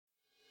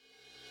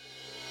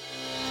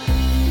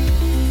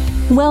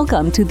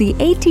Welcome to the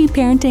AT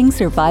Parenting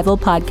Survival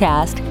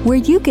Podcast, where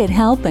you get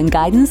help and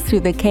guidance through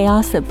the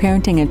chaos of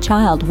parenting a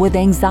child with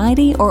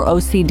anxiety or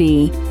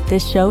OCD.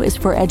 This show is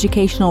for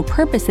educational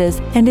purposes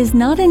and is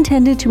not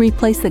intended to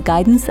replace the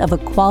guidance of a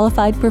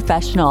qualified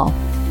professional.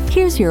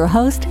 Here's your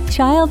host,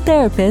 child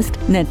therapist,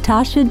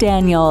 Natasha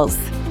Daniels.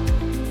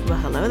 Well,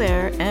 hello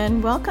there,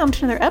 and welcome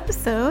to another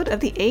episode of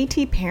the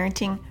AT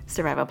Parenting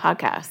Survival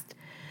Podcast.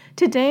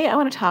 Today, I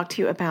want to talk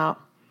to you about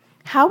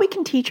how we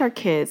can teach our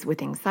kids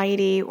with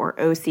anxiety or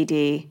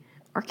OCD,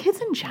 or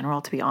kids in general,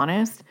 to be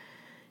honest,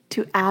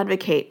 to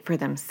advocate for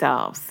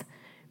themselves.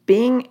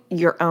 Being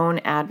your own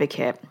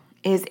advocate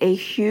is a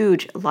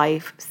huge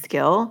life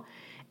skill,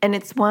 and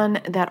it's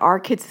one that our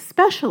kids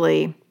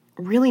especially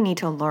really need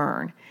to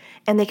learn.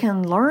 And they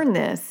can learn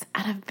this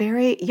at a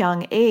very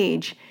young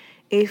age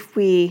if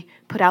we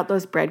put out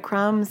those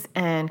breadcrumbs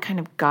and kind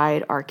of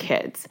guide our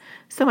kids.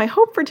 So my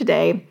hope for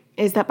today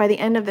is that by the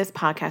end of this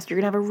podcast,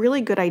 you're going to have a really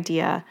good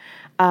idea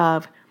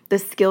of the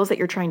skills that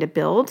you're trying to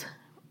build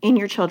in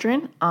your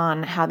children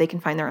on how they can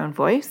find their own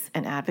voice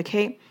and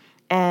advocate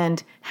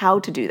and how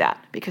to do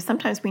that. Because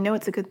sometimes we know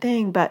it's a good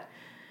thing, but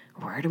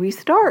where do we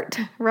start,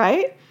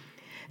 right?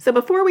 So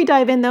before we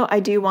dive in, though, I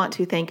do want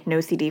to thank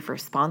NoCD for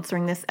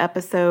sponsoring this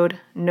episode.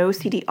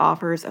 NoCD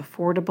offers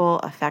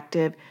affordable,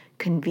 effective,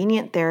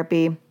 convenient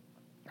therapy.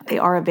 They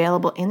are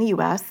available in the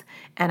U.S.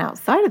 and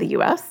outside of the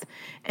U.S.,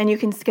 and you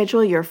can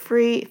schedule your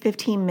free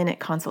 15-minute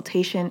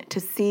consultation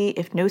to see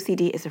if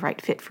NoCD is the right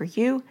fit for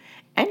you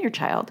and your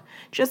child.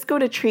 Just go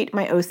to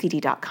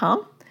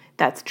treatmyocd.com.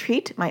 That's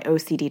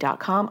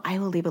treatmyocd.com. I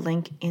will leave a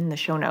link in the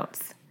show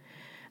notes.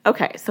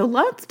 Okay, so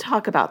let's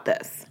talk about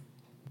this.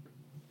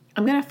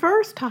 I'm going to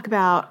first talk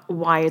about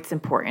why it's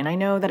important. I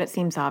know that it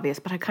seems obvious,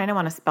 but I kind of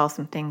want to spell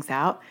some things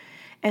out.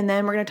 And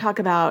then we're going to talk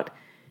about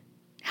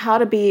how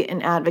to be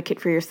an advocate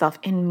for yourself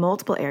in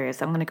multiple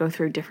areas. I'm going to go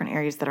through different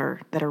areas that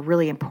are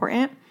really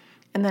important.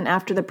 And then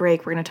after the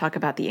break, we're going to talk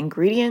about the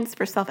ingredients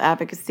for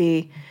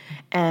self-advocacy,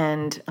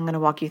 and I'm going to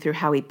walk you through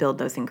how we build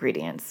those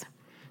ingredients.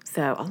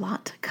 So a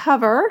lot to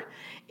cover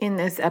in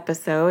this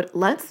episode.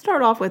 Let's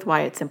start off with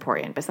why it's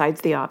important,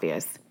 besides the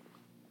obvious.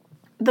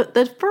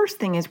 The first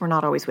thing is we're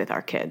not always with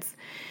our kids.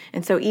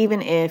 And so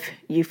even if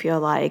you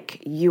feel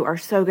like you are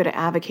so good at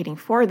advocating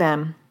for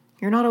them,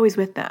 you're not always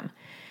with them.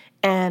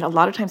 And a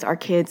lot of times our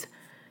kids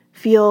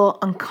feel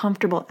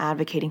uncomfortable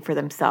advocating for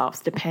themselves,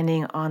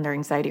 depending on their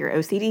anxiety or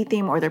OCD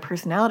theme or their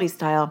personality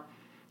style.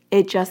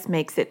 It just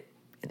makes it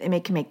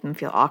can make them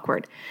feel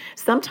awkward.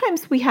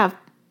 Sometimes we have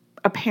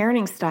a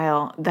parenting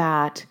style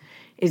that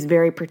is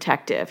very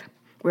protective,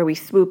 where we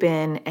swoop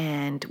in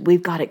and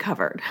we've got it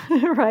covered,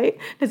 right?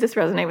 Does this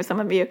resonate with some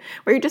of you?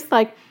 Where you're just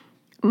like,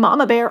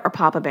 Mama Bear or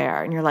Papa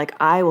Bear, and you're like,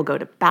 I will go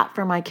to bat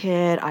for my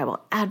kid, I will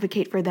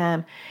advocate for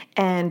them.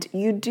 And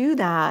you do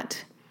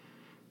that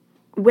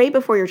way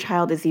before your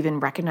child is even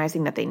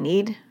recognizing that they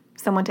need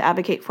someone to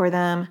advocate for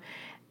them,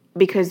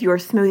 because you're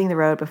smoothing the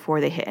road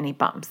before they hit any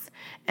bumps.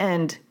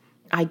 And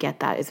I get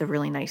that is a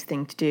really nice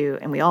thing to do,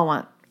 and we all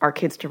want our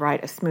kids to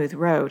ride a smooth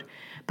road.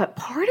 But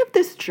part of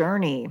this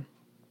journey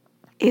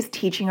is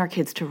teaching our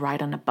kids to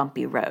ride on a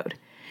bumpy road.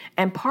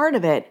 And part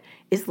of it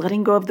is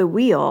letting go of the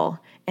wheel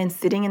and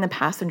sitting in the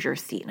passenger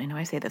seat. And I know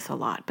I say this a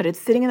lot, but it's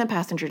sitting in the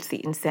passenger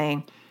seat and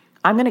saying,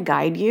 I'm going to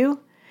guide you,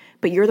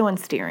 but you're the one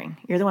steering.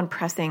 You're the one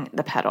pressing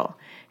the pedal.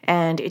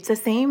 And it's the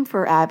same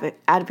for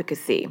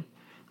advocacy,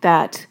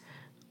 that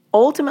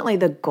ultimately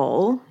the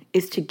goal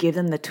is to give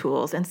them the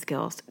tools and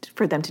skills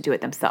for them to do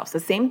it themselves.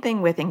 The same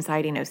thing with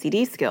anxiety and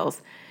OCD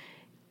skills.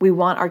 We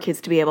want our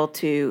kids to be able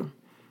to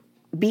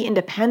be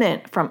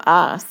independent from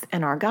us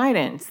and our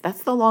guidance.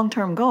 That's the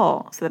long-term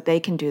goal, so that they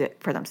can do it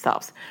for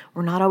themselves.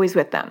 We're not always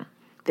with them.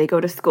 They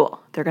go to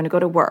school, they're going to go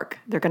to work,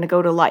 they're going to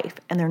go to life,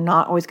 and they're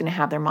not always going to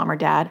have their mom or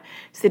dad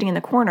sitting in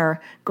the corner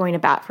going to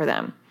bat for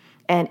them.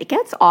 And it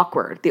gets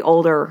awkward the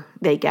older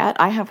they get.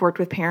 I have worked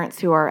with parents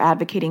who are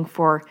advocating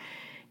for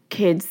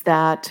kids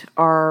that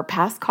are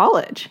past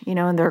college,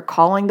 and they're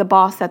calling the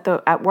boss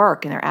at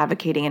work and they're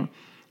advocating, and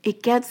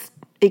it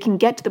can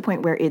get to the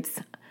point where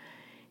it's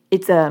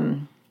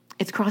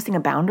crossing a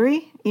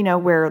boundary,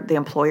 where the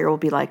employer will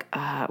be like,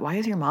 why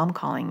is your mom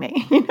calling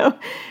me?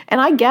 And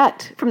I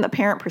get from the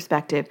parent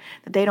perspective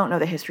that they don't know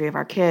the history of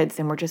our kids,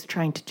 and we're just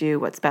trying to do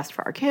what's best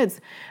for our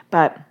kids.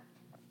 But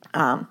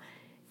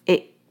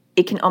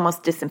it can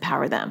almost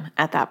disempower them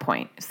at that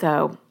point.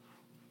 So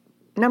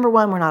number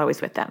one, we're not always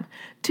with them.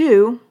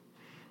 Two,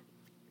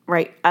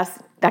 right,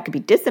 that could be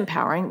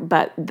disempowering,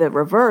 but the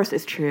reverse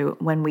is true.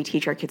 When we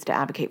teach our kids to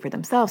advocate for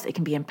themselves, it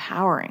can be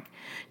empowering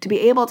to be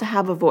able to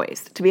have a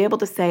voice, to be able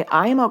to say,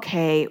 I am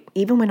okay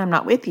even when I'm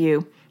not with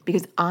you,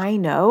 because I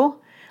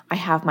know I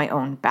have my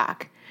own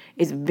back,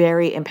 is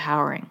very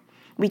empowering.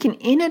 We can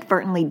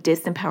inadvertently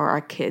disempower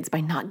our kids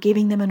by not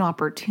giving them an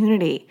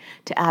opportunity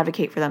to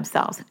advocate for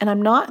themselves. And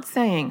I'm not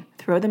saying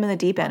throw them in the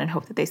deep end and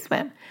hope that they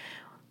swim.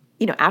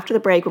 After the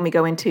break, when we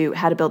go into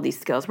how to build these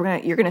skills,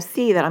 you're going to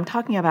see that I'm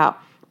talking about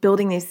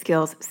building these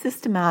skills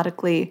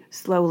systematically,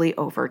 slowly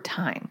over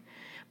time.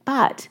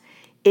 But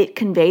it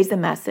conveys a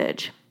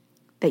message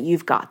that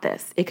you've got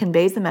this. It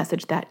conveys the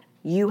message that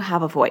you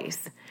have a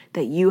voice,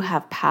 that you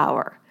have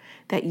power,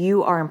 that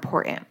you are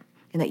important,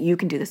 and that you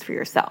can do this for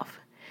yourself.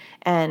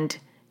 And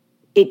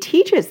it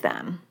teaches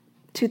them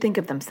to think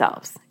of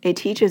themselves. It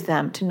teaches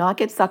them to not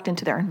get sucked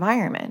into their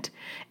environment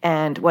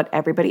and what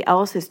everybody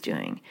else is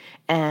doing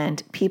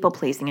and people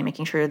pleasing and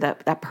making sure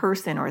that that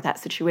person or that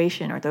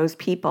situation or those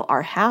people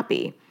are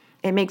happy.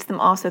 It makes them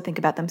also think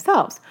about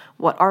themselves.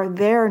 What are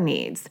their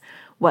needs?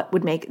 What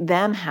would make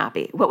them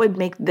happy? What would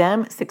make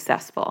them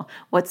successful?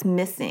 What's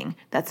missing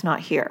that's not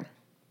here?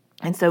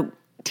 And so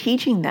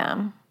teaching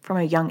them from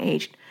a young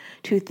age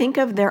to think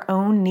of their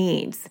own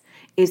needs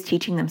is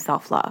teaching them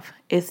self-love,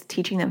 is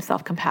teaching them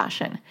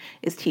self-compassion,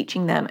 is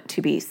teaching them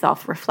to be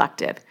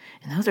self-reflective.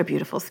 And those are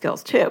beautiful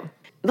skills too.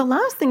 The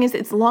last thing is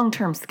it's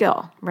long-term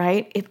skill,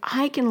 right? If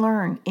I can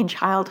learn in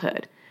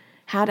childhood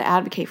how to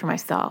advocate for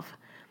myself,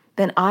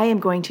 then I am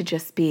going to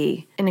just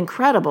be an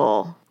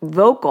incredible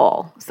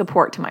vocal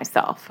support to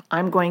myself.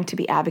 I'm going to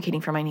be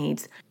advocating for my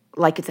needs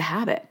like it's a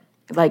habit,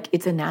 like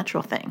it's a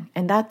natural thing.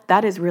 And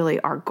that is really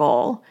our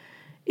goal,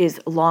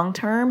 is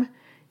long-term.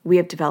 We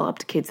have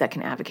developed kids that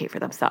can advocate for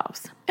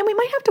themselves. And we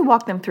might have to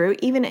walk them through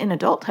even in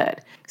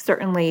adulthood.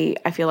 Certainly,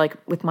 I feel like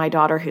with my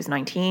daughter who's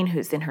 19,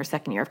 who's in her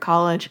second year of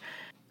college,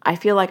 I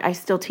feel like I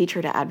still teach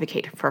her to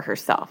advocate for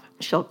herself.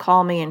 She'll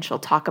call me and she'll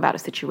talk about a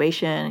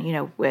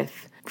situation,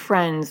 with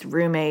friends,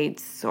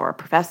 roommates, or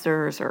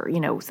professors, or,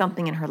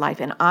 something in her life.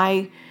 And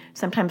I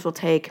sometimes will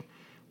take,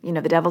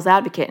 the devil's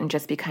advocate and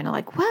just be kind of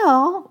like,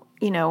 well,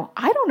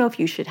 I don't know if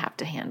you should have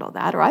to handle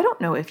that, or I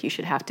don't know if you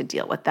should have to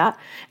deal with that.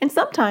 And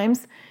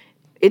sometimes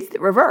it's the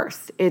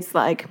reverse. It's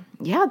like,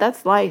 yeah,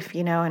 that's life,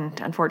 and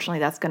unfortunately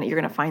you're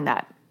going to find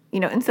that,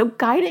 and so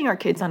guiding our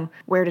kids on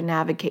where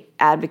to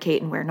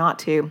advocate and where not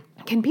to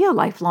can be a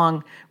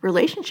lifelong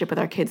relationship with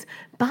our kids,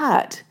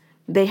 but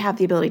they have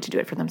the ability to do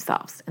it for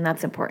themselves. And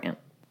that's important.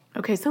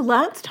 Okay. So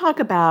let's talk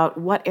about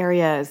what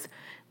areas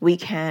we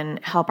can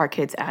help our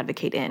kids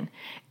advocate in.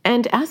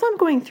 And as I'm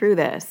going through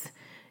this,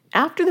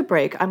 after the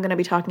break, I'm going to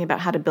be talking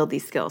about how to build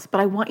these skills, but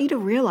I want you to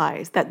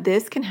realize that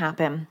this can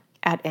happen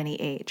at any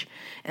age.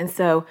 And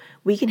so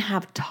we can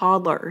have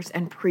toddlers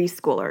and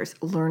preschoolers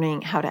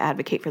learning how to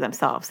advocate for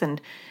themselves.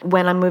 And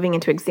when I'm moving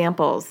into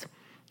examples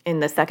in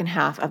the second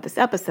half of this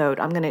episode,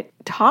 I'm going to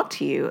talk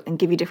to you and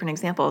give you different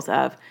examples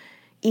of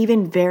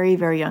even very,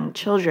 very young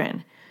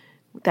children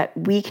that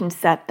we can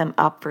set them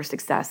up for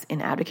success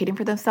in advocating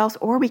for themselves,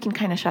 or we can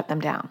kind of shut them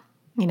down,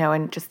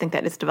 and just think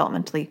that it's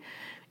developmentally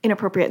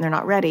inappropriate and they're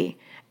not ready.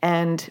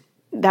 And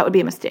that would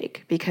be a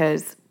mistake,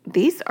 because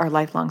these are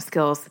lifelong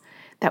skills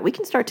that we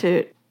can start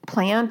to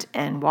plant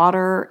and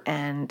water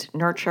and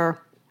nurture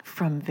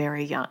from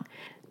very young.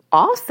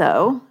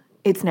 Also,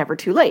 it's never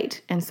too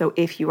late. And so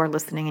if you are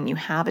listening and you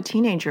have a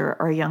teenager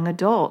or a young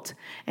adult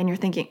and you're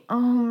thinking,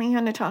 oh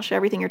man, Natasha,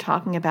 everything you're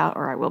talking about,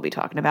 or I will be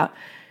talking about,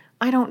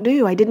 I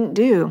didn't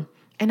do.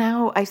 And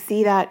now I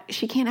see that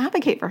she can't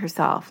advocate for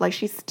herself. Like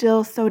she's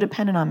still so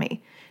dependent on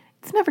me.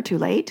 It's never too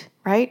late,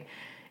 right?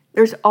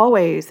 There's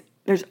always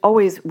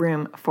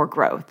room for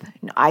growth.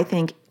 I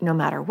think no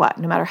matter what,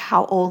 no matter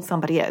how old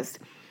somebody is.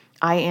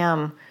 I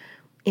am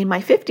in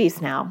my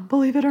 50s now,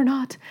 believe it or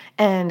not.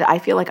 And I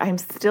feel like I'm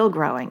still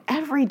growing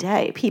every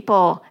day.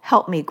 People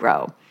help me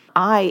grow.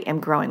 I am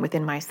growing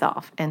within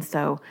myself. And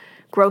so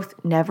growth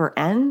never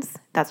ends.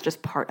 That's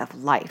just part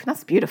of life. And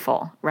that's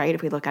beautiful, right?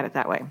 If we look at it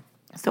that way.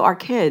 So our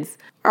kids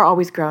are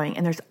always growing,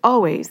 and there's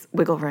always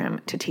wiggle room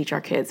to teach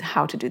our kids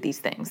how to do these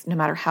things, no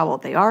matter how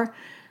old they are,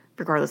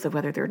 regardless of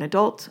whether they're an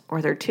adult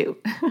or they're two.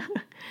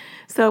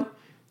 So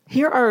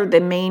here are the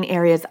main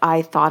areas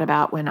I thought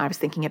about when I was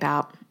thinking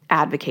about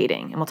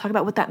advocating, and we'll talk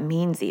about what that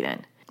means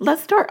even.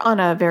 Let's start on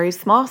a very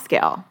small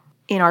scale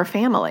in our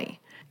family.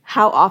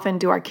 How often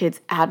do our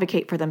kids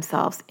advocate for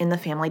themselves in the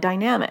family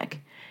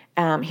dynamic?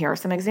 Here are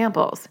some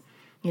examples.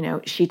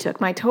 She took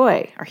my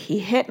toy, or he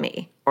hit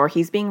me, or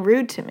he's being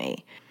rude to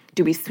me.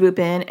 Do we swoop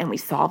in and we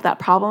solve that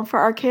problem for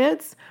our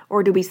kids?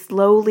 Or do we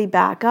slowly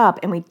back up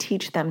and we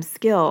teach them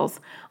skills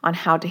on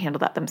how to handle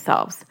that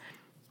themselves?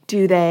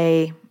 Do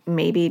they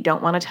maybe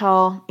don't want to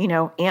tell,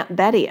 Aunt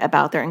Betty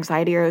about their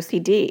anxiety or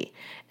OCD?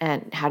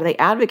 And how do they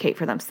advocate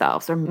for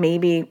themselves? Or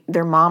maybe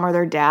their mom or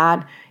their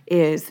dad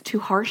is too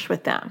harsh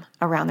with them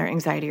around their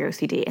anxiety or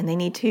OCD, and they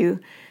need to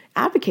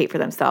advocate for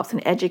themselves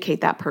and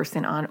educate that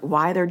person on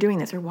why they're doing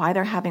this or why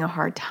they're having a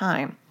hard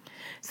time.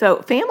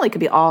 So family could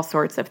be all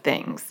sorts of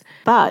things,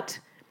 but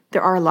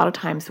there are a lot of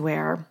times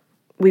where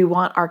we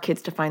want our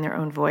kids to find their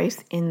own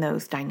voice in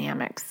those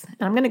dynamics.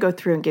 And I'm going to go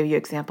through and give you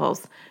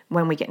examples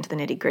when we get into the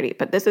nitty-gritty,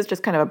 but this is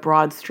just kind of a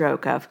broad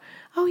stroke of,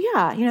 oh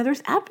yeah,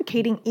 there's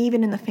advocating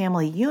even in the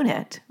family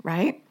unit,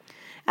 right?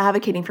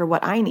 Advocating for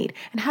what I need.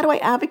 And how do I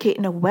advocate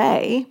in a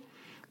way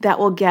that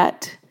will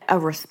get a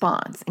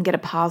response and get a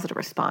positive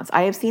response?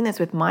 I have seen this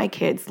with my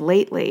kids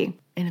lately,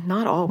 and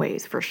not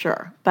always for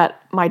sure,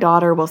 but my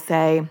daughter will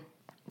say,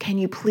 can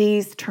you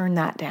please turn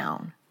that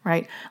down,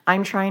 right?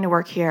 I'm trying to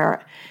work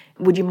here.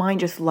 Would you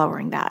mind just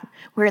lowering that?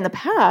 Where in the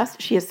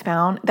past, she has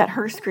found that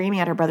her screaming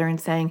at her brother and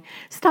saying,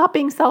 stop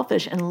being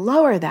selfish and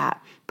lower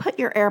that, put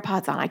your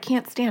AirPods on. I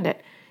can't stand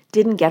it.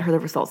 Didn't get her the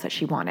results that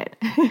she wanted.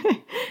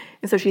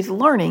 And so she's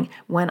learning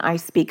when I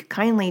speak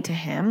kindly to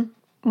him,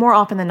 more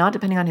often than not,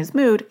 depending on his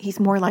mood, he's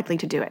more likely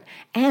to do it.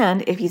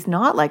 And if he's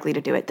not likely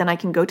to do it, then I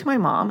can go to my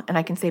mom and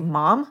I can say,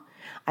 Mom,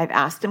 I've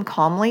asked him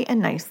calmly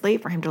and nicely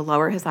for him to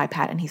lower his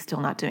iPad and he's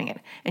still not doing it.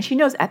 And she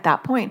knows at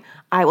that point,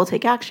 I will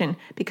take action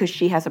because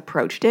she has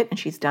approached it and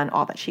she's done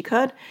all that she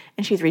could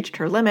and she's reached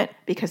her limit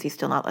because he's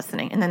still not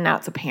listening. And then now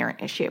it's a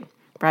parent issue,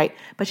 right?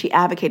 But she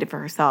advocated for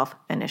herself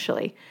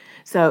initially.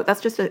 So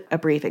that's just a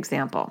brief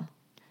example.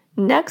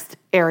 Next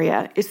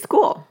area is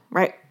school,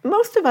 right?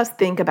 Most of us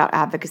think about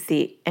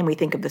advocacy and we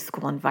think of the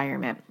school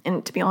environment.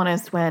 And to be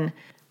honest, when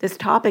this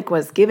topic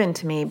was given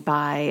to me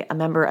by a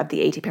member of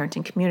the AT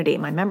parenting community,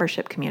 my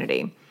membership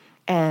community,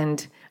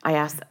 and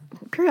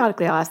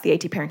periodically I'll ask the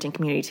AT parenting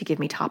community to give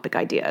me topic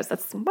ideas.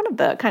 That's one of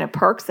the kind of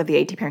perks of the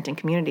AT parenting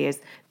community is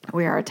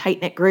we are a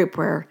tight-knit group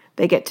where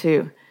they get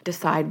to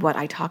decide what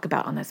I talk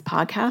about on this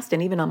podcast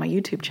and even on my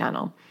YouTube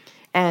channel.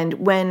 And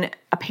when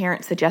a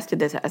parent suggested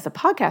this as a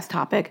podcast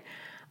topic,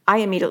 I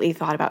immediately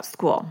thought about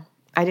school.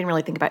 I didn't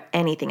really think about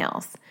anything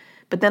else.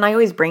 But then I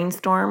always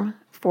brainstorm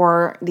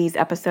for these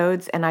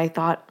episodes, and I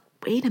thought,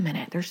 wait a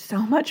minute, there's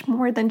so much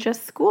more than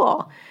just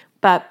school.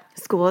 But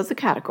school is a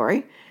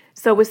category.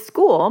 So with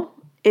school,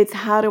 it's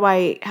how do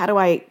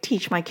I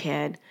teach my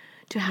kid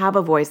to have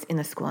a voice in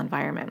the school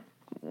environment?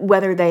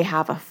 Whether they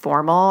have a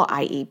formal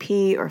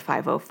IEP or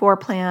 504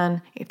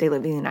 plan, if they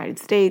live in the United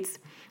States,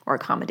 or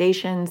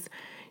accommodations.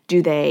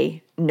 Do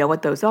they know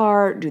what those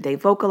are? Do they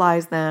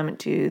vocalize them?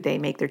 Do they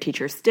make their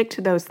teachers stick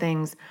to those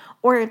things?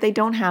 Or if they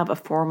don't have a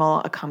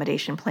formal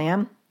accommodation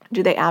plan,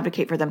 do they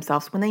advocate for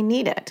themselves when they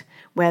need it?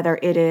 Whether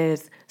it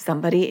is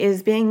somebody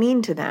is being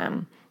mean to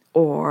them,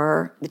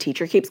 or the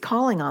teacher keeps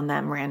calling on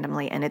them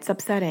randomly and it's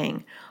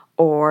upsetting,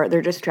 or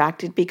they're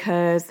distracted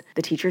because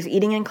the teacher's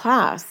eating in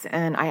class.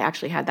 And I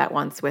actually had that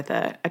once with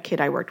a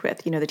kid I worked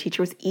with. The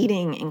teacher was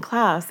eating in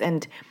class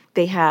and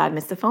they had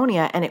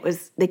misophonia and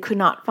they could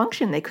not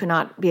function. They could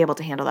not be able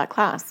to handle that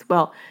class.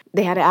 Well,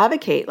 they had to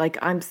advocate, like,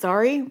 I'm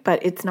sorry,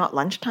 but it's not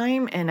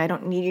lunchtime and I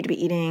don't need you to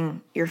be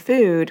eating your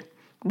food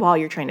while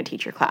you're trying to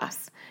teach your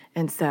class.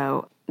 And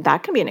so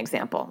that can be an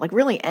example, like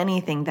really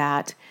anything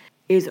that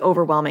is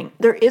overwhelming.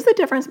 There is a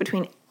difference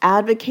between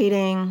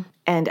advocating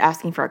and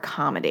asking for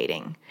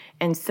accommodating.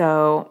 And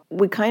so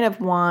we kind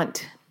of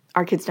want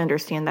our kids to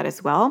understand that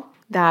as well,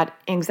 that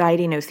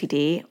anxiety and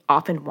OCD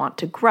often want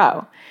to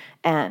grow.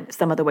 And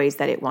some of the ways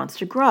that it wants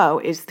to grow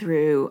is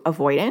through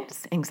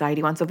avoidance.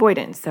 Anxiety wants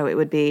avoidance. So it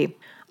would be,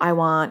 I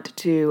want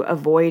to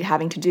avoid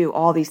having to do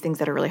all these things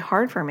that are really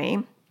hard for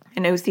me.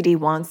 And OCD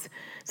wants,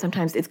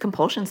 sometimes it's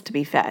compulsions to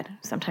be fed.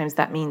 Sometimes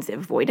that means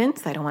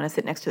avoidance. I don't want to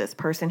sit next to this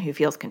person who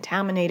feels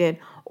contaminated.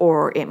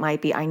 Or it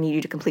might be, I need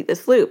you to complete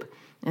this loop.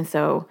 And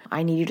so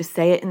I need you to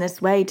say it in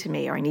this way to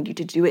me, or I need you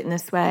to do it in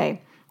this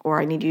way,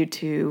 or I need you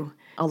to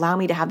allow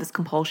me to have this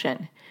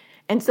compulsion.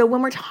 And so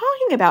when we're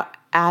talking about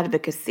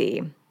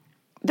advocacy,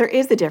 there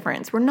is a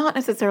difference. We're not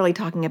necessarily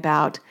talking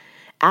about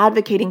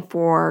advocating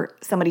for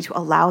somebody to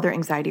allow their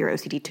anxiety or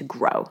OCD to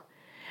grow.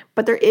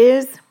 But there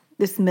is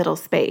this middle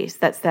space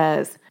that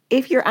says,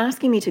 if you're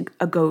asking me to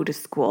go to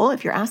school,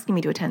 if you're asking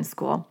me to attend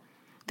school,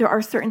 there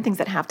are certain things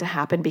that have to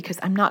happen because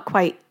I'm not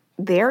quite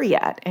there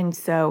yet. And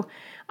so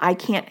I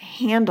can't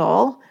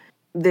handle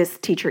this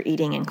teacher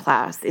eating in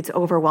class. It's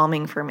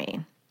overwhelming for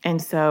me.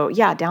 And so,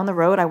 yeah, down the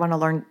road, I want to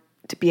learn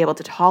to be able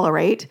to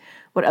tolerate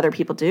what other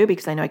people do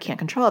because I know I can't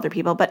control other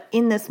people. But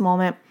in this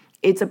moment,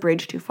 it's a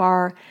bridge too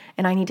far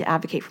and I need to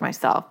advocate for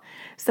myself.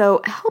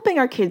 So helping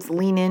our kids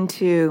lean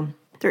into,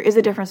 there is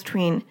a difference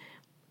between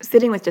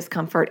sitting with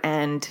discomfort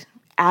and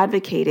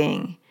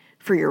advocating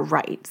for your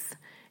rights.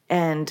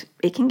 And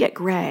it can get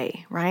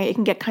gray, right? It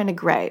can get kind of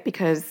gray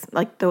because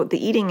like the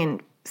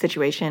eating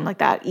situation, like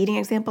that eating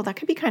example, that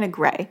could be kind of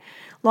gray.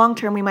 Long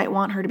term, we might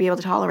want her to be able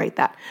to tolerate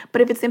that.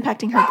 But if it's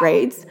impacting her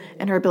grades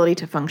and her ability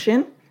to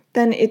function,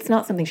 then it's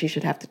not something she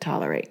should have to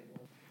tolerate.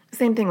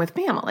 Same thing with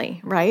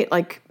family, right?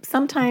 Like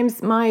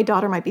sometimes my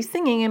daughter might be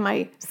singing and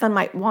my son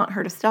might want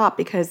her to stop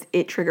because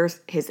it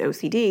triggers his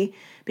OCD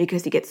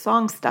because he gets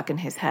songs stuck in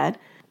his head.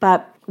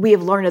 But we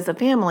have learned as a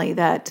family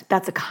that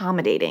that's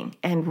accommodating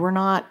and we're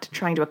not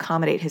trying to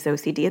accommodate his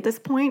OCD at this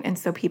point. And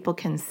so people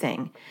can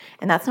sing.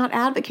 And that's not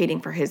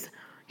advocating for his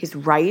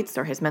rights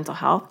or his mental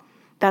health.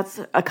 That's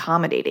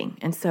accommodating.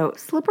 And so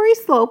slippery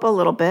slope a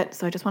little bit.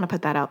 So I just want to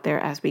put that out there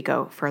as we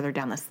go further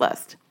down this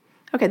list.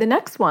 Okay, the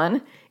next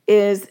one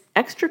is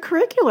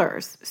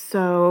extracurriculars.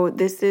 So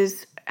this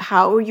is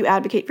how you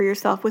advocate for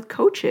yourself with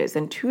coaches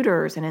and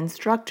tutors and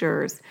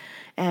instructors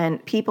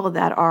and people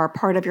that are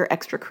part of your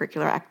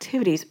extracurricular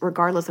activities,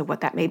 regardless of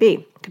what that may be.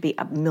 It could be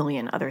a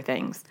million other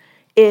things.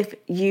 If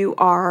you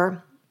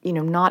are,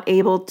 not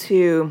able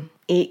to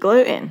eat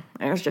gluten,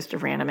 there's just a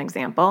random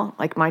example.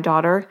 Like my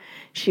daughter,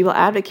 she will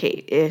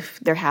advocate if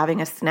they're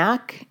having a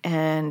snack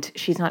and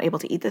she's not able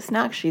to eat the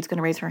snack, she's going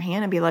to raise her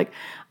hand and be like,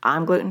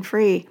 I'm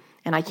gluten-free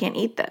and I can't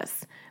eat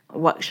this.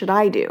 What should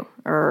I do?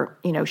 Or,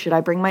 should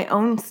I bring my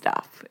own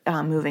stuff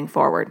moving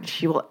forward?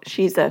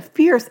 She's a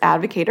fierce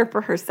advocator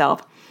for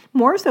herself,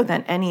 more so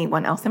than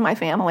anyone else in my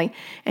family.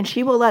 And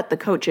she will let the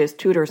coaches,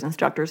 tutors,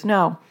 instructors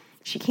know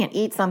she can't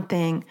eat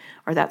something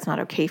or that's not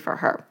okay for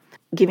her.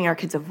 Giving our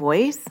kids a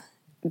voice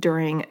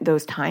during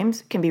those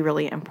times can be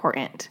really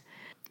important.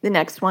 The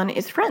next one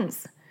is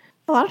friends.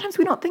 A lot of times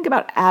we don't think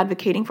about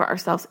advocating for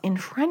ourselves in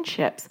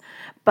friendships,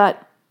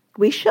 but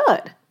we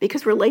should,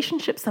 because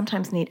relationships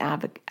sometimes need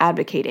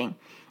advocating.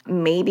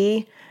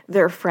 Maybe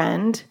their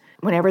friend,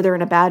 whenever they're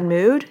in a bad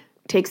mood,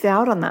 takes it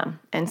out on them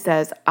and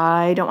says,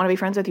 I don't want to be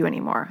friends with you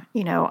anymore.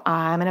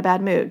 I'm in a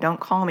bad mood. Don't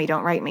call me,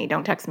 don't write me,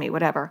 don't text me,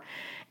 whatever.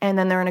 And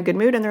then they're in a good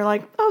mood and they're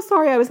like, oh,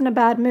 sorry, I was in a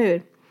bad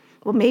mood.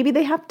 Well, maybe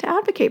they have to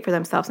advocate for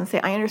themselves and say,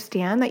 I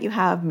understand that you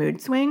have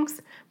mood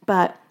swings,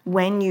 but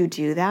when you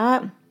do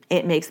that,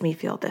 it makes me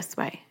feel this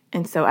way.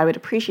 And so I would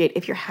appreciate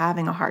if you're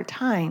having a hard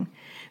time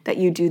that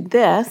you do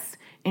this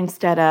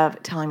instead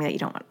of telling me that you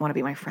don't want to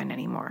be my friend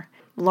anymore.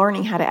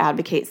 Learning how to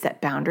advocate, set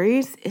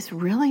boundaries is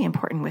really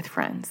important with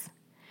friends.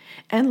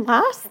 And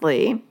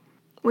lastly,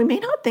 we may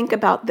not think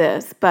about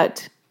this,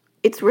 but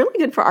it's really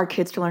good for our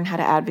kids to learn how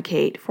to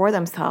advocate for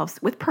themselves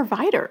with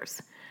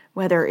providers,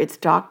 whether it's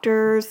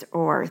doctors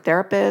or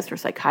therapists or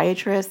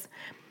psychiatrists,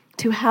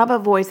 to have a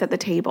voice at the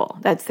table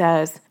that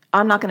says,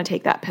 I'm not going to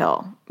take that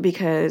pill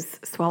because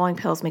swallowing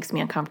pills makes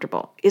me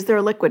uncomfortable. Is there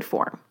a liquid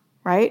form,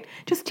 right?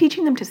 Just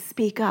teaching them to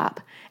speak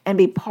up and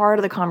be part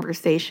of the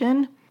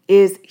conversation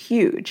is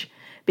huge,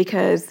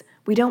 because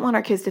we don't want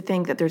our kids to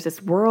think that there's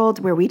this world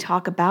where we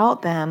talk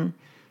about them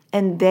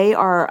and they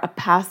are a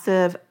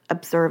passive,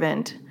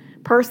 observant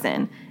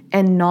person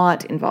and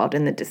not involved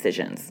in the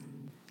decisions.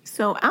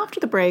 So after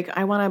the break,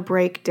 I want to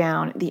break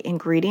down the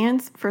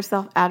ingredients for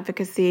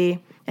self-advocacy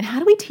and how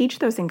do we teach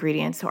those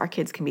ingredients so our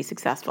kids can be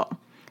successful.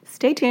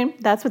 Stay tuned.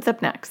 That's what's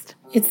up next.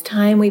 It's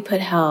time we put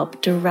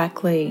help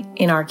directly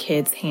in our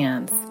kids'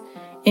 hands.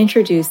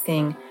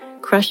 Introducing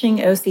Crushing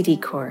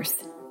OCD course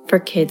for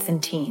kids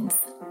and teens.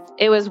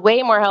 It was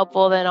way more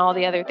helpful than all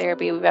the other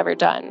therapy we've ever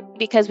done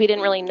because we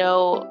didn't really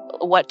know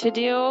what to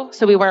do.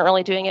 So we weren't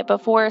really doing it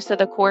before. So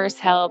the course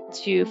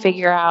helped to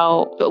figure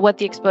out what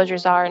the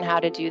exposures are and how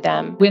to do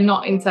them. We're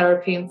not in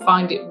therapy and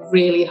find it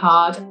really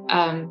hard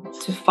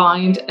to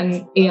find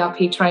an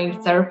ERP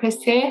trained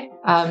therapist here.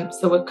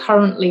 So we're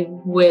currently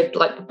with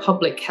the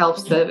public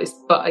health service,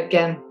 but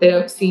again, they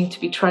don't seem to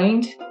be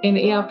trained in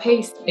ERP.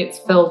 It's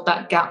filled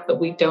that gap that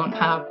we don't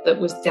have that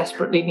was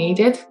desperately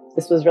needed.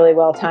 This was really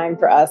well timed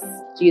for us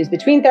to use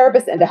between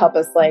therapists and to help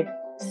us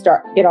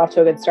get off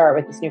to a good start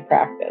with this new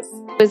practice.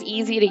 It was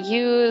easy to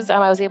use.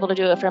 I was able to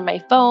do it from my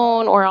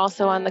phone or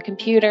also on the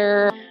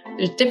computer.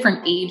 There's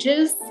different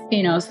ages,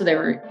 so there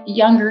were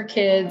younger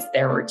kids,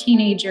 there were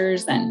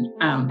teenagers, and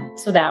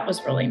so that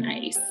was really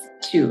nice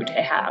too, to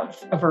have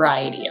a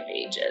variety of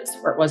ages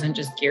where it wasn't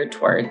just geared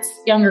towards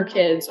younger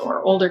kids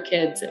or older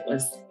kids. It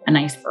was a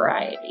nice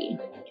variety.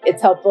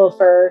 It's helpful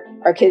for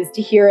our kids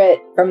to hear it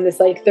from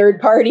this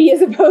third party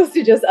as opposed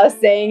to just us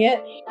saying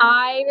it.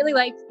 I really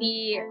like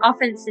the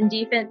offense and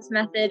defense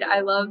method.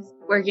 I love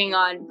working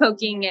on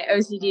poking at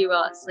OCD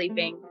while it's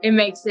sleeping. It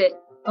makes it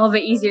a little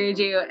bit easier to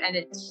do, and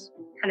it's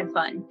kind of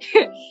fun.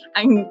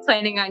 I'm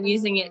planning on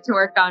using it to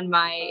work on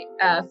my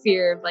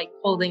fear of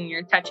holding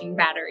or touching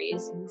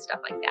batteries and stuff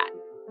like that.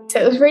 So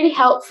it was really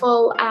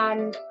helpful,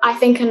 and I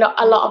think a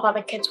lot of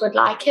other kids would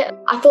like it.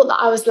 I thought that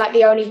I was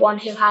the only one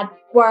who had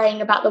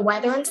worrying about the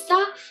weather and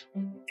stuff.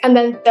 And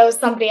then there was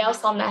somebody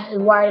else on there who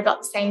worried about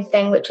the same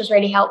thing, which was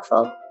really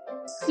helpful.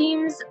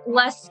 Seems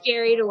less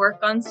scary to work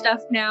on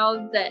stuff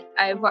now that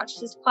I've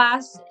watched this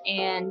class,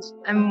 and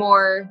I'm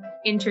more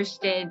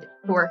interested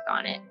to work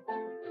on it.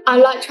 I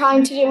like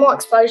trying to do more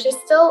exposures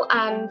still,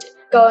 and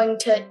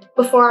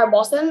before I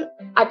wasn't,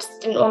 I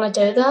just didn't want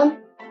to do them.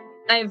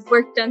 I've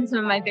worked on some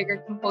of my bigger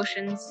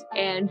compulsions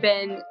and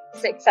been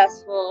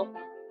successful.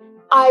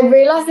 I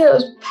realised that it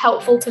was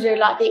helpful to do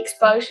the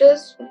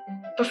exposures.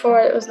 Before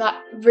it was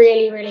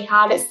really, really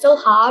hard. It's still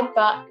hard,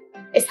 but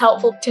it's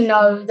helpful to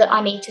know that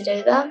I need to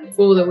do them.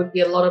 Before there would be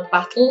a lot of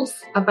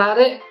battles about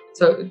it,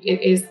 so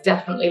it is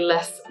definitely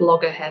less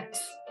loggerheads.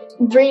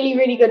 Really,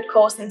 really good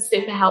course and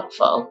super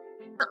helpful.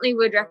 Definitely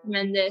would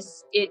recommend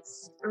this.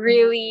 It's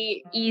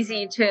really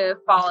easy to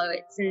follow.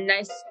 It's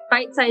nice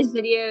bite-sized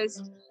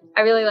videos.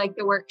 I really like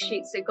the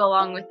worksheets that go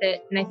along with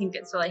it, and I think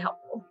it's really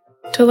helpful.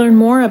 To learn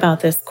more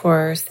about this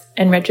course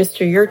and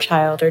register your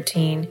child or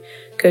teen,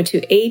 go to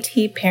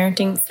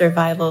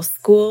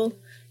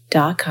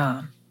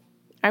atparentingsurvivalschool.com.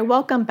 All right,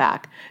 welcome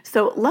back.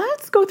 So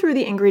let's go through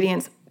the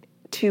ingredients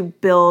to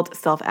build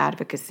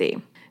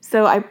self-advocacy.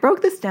 So I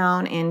broke this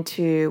down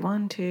into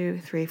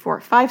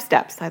 5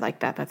 steps. I like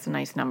that. That's a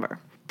nice number.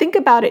 Think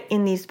about it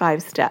in these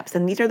 5 steps.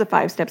 And these are the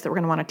 5 steps that we're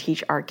going to want to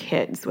teach our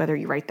kids, whether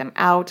you write them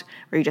out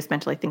or you just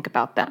mentally think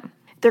about them.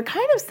 They're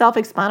kind of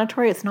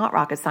self-explanatory. It's not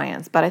rocket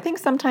science. But I think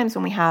sometimes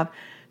when we have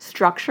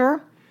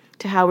structure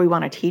to how we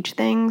want to teach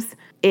things,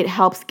 it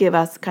helps give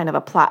us kind of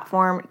a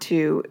platform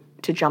to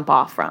jump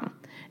off from.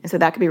 And so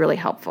that could be really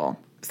helpful.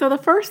 So the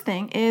first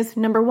thing is,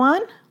 number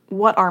 1,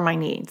 what are my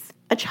needs?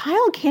 A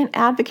child can't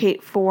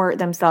advocate for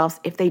themselves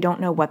if they don't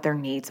know what their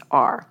needs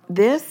are.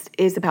 This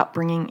is about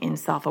bringing in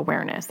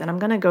self-awareness. And I'm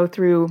going to go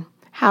through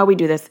how we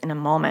do this in a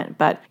moment,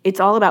 but it's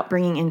all about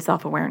bringing in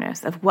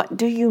self-awareness of what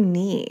do you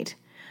need?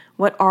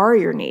 What are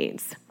your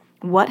needs?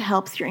 What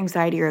helps your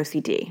anxiety or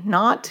OCD?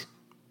 Not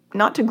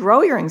to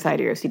grow your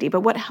anxiety or OCD,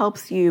 but what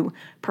helps you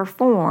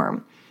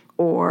perform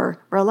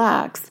or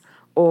relax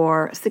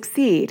or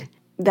succeed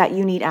that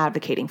you need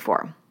advocating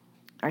for. All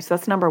right, so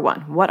that's number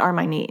one. What are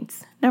my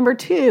needs? Number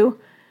two,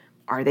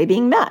 are they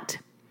being met?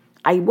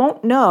 I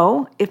won't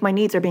know if my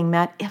needs are being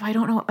met if I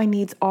don't know what my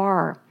needs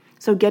are.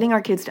 So getting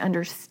our kids to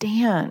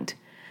understand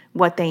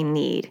what they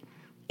need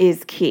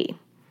is key.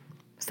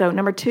 So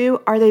number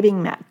two, are they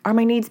being met? Are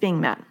my needs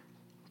being met?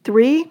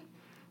 3,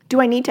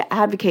 do I need to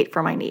advocate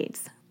for my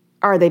needs?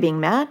 Are they being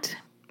met?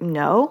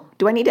 No.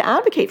 Do I need to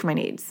advocate for my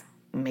needs?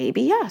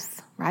 Maybe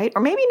yes, right?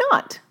 Or maybe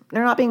not.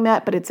 They're not being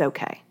met, but it's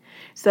okay.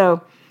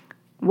 So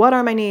what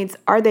are my needs?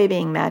 Are they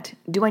being met?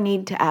 Do I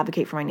need to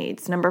advocate for my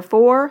needs? Number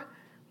 4,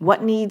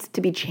 what needs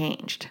to be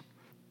changed?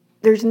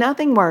 There's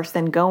nothing worse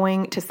than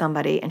going to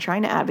somebody and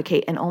trying to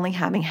advocate and only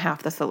having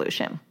half the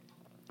solution.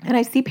 And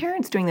I see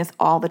parents doing this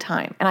all the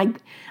time. And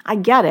I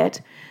get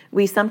it.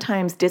 We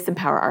sometimes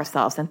disempower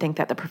ourselves and think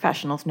that the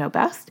professionals know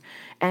best.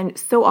 And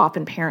so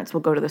often parents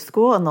will go to the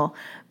school and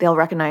they'll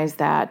recognize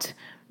that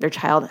their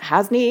child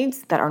has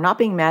needs that are not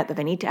being met, that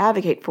they need to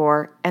advocate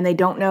for, and they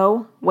don't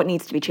know what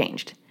needs to be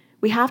changed.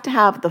 We have to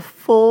have the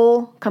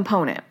full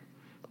component.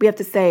 We have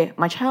to say,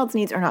 my child's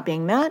needs are not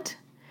being met,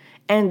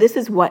 and this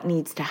is what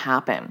needs to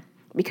happen.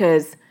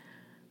 Because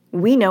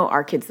we know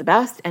our kids the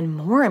best, and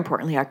more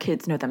importantly, our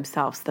kids know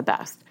themselves the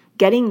best.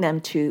 Getting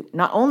them to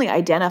not only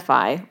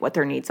identify what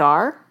their needs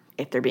are,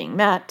 if they're being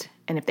met,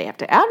 and if they have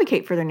to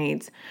advocate for their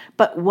needs,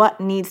 but what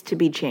needs to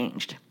be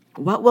changed.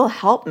 What will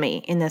help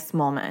me in this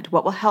moment?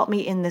 What will help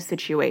me in this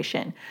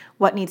situation?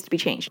 What needs to be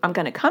changed? I'm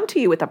going to come to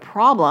you with a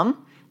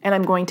problem, and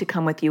I'm going to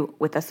come with you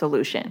with a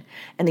solution.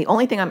 And the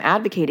only thing I'm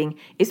advocating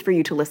is for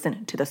you to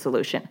listen to the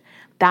solution.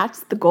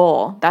 That's the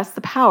goal. That's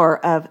the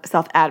power of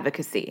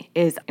self-advocacy,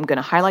 is I'm going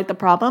to highlight the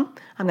problem,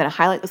 I'm going to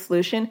highlight the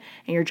solution,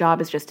 and your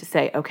job is just to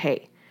say,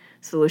 okay,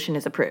 solution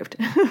is approved.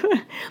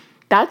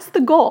 That's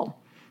the goal.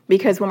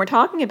 Because when we're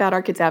talking about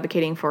our kids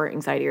advocating for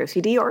anxiety or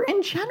OCD, or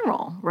in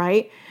general,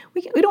 right,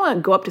 we don't want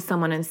to go up to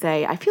someone and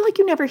say, I feel like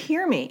you never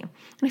hear me, and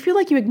I feel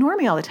like you ignore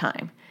me all the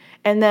time.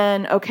 And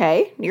then,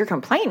 okay, you're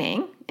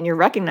complaining, and you're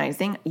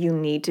recognizing you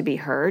need to be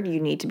heard, you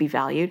need to be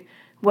valued.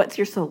 What's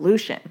your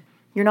solution?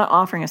 You're not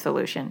offering a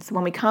solution. So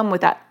when we come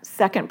with that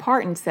second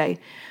part and say,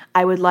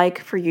 I would like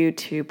for you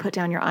to put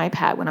down your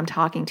iPad when I'm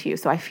talking to you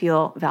so I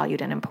feel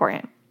valued and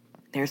important.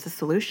 There's the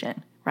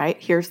solution, right?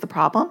 Here's the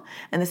problem,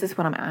 and this is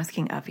what I'm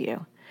asking of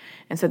you.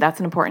 And so that's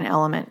an important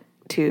element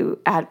to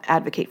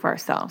advocate for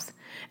ourselves.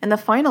 And the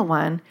final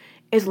one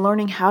is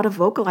learning how to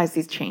vocalize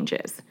these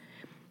changes.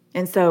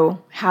 And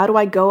so how do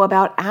I go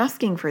about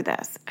asking for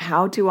this?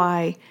 How do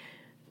I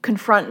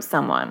confront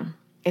someone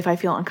if I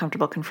feel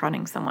uncomfortable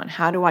confronting someone?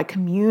 How do I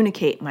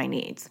communicate my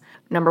needs?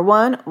 Number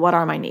 1, what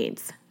are my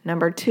needs?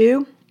 Number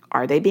 2,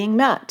 are they being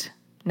met?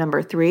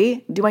 Number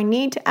 3, do I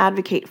need to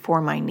advocate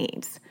for my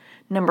needs?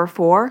 Number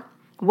 4,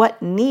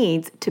 what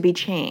needs to be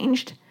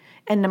changed?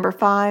 And number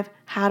 5,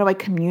 how do I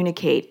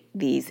communicate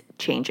these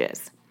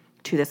changes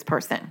to this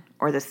person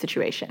or this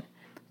situation?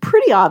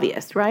 Pretty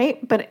obvious,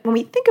 right? But when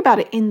we think about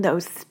it in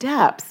those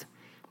steps,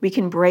 we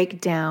can break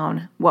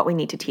down what we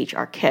need to teach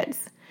our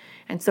kids.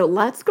 And so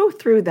let's go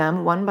through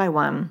them one by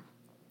one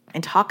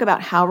and talk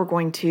about how we're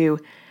going to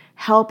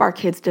help our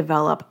kids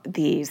develop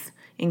these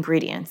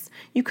ingredients.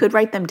 You could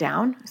write them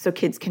down so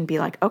kids can be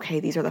like, okay,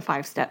 these are the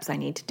 5 steps I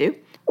need to do.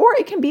 Or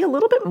it can be a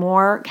little bit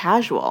more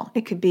casual.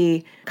 It could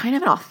be kind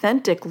of an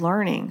authentic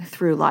learning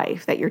through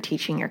life that you're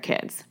teaching your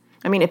kids.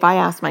 I mean, if I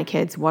asked my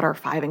kids what are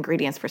 5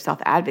 ingredients for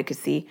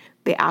self-advocacy,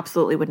 they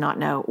absolutely would not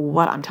know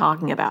what I'm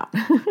talking about.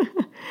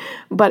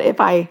 But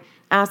if I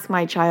ask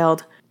my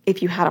child,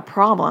 if you had a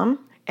problem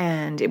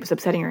and it was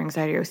upsetting your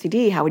anxiety or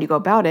OCD, how would you go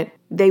about it?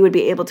 They would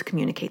be able to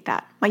communicate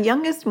that. My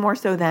youngest more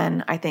so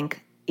than, I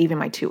think, even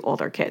my 2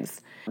 older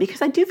kids.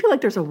 Because I do feel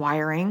like there's a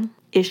wiring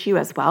issue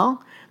as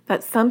well,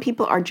 that some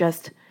people are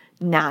just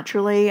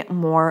naturally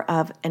more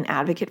of an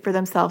advocate for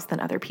themselves than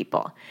other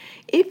people.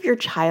 If your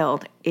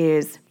child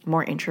is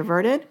more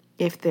introverted,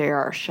 if they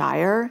are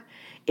shyer,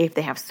 if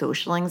they have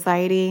social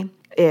anxiety,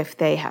 if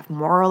they have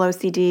moral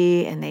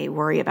OCD and they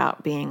worry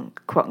about being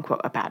quote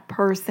unquote a bad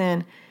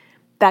person,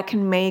 that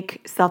can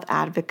make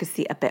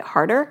self-advocacy a bit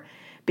harder,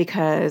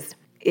 because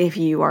if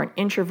you are an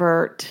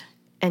introvert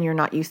and you're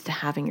not used to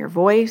having your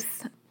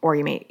voice, or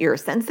you're a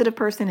sensitive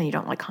person and you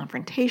don't like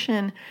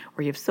confrontation,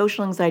 or you have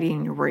social anxiety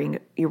and you're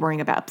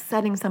worrying about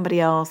upsetting somebody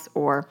else,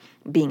 or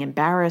being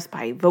embarrassed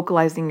by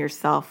vocalizing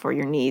yourself or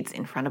your needs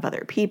in front of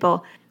other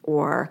people,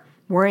 or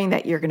worrying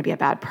that you're going to be a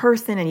bad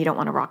person and you don't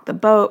want to rock the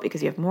boat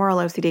because you have moral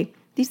OCD.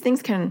 These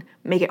things can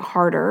make it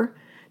harder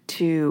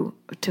to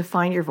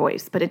find your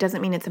voice, but it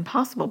doesn't mean it's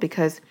impossible,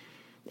 because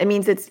it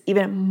means it's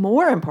even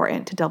more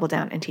important to double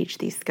down and teach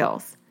these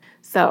skills.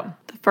 So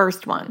the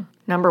first one,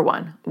 number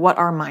 1, what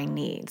are my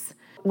needs?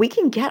 We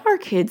can get our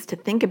kids to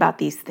think about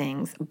these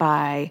things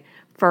by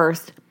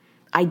first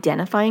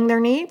identifying their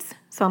needs.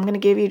 So I'm going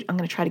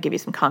to try to give you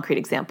some concrete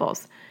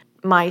examples.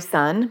 My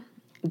son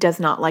does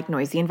not like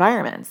noisy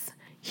environments.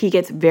 He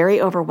gets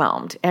very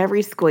overwhelmed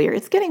every school year.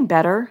 It's getting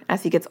better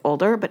as he gets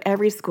older, but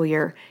every school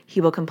year he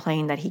will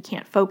complain that he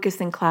can't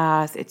focus in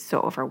class. It's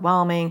so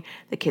overwhelming.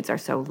 The kids are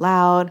so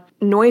loud.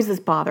 Noises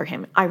bother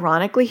him.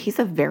 Ironically, he's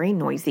a very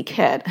noisy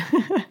kid.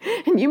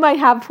 And you might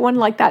have one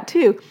like that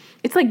too.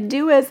 It's like,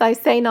 do as I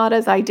say, not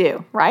as I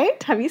do,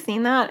 right? Have you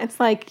seen that? It's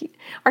like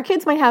our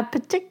kids might have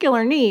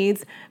particular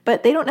needs,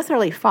 but they don't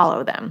necessarily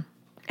follow them.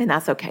 And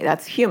that's okay.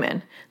 That's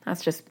human.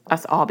 That's just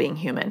us all being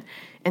human.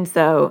 And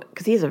so,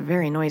 because he's a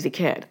very noisy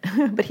kid,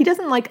 but he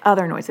doesn't like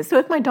other noises. So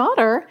if my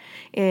daughter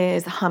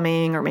is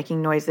humming or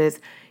making noises,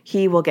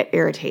 he will get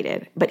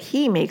irritated. But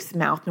he makes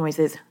mouth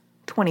noises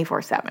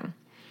 24/7.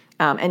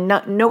 And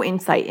no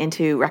insight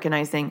into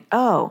recognizing,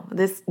 oh,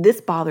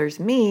 this bothers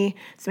me,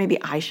 so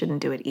maybe I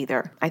shouldn't do it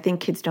either. I think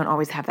kids don't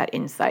always have that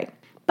insight.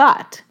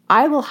 But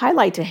I will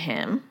highlight to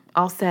him,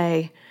 I'll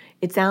say,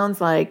 it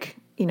sounds like,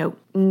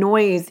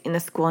 noise in the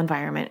school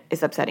environment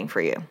is upsetting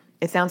for you.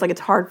 It sounds like it's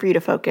hard for you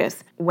to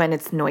focus when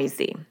it's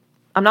noisy.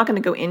 I'm not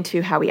going to go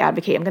into how we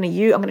advocate. I'm going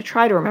to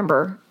try to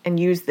remember and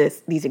use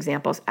these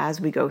examples as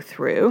we go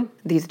through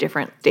these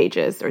different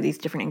stages or these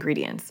different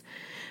ingredients.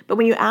 But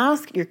when you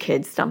ask your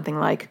kids something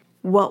like,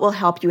 what will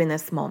help you in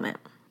this moment?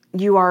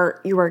 You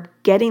are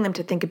getting them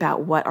to think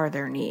about what are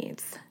their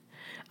needs.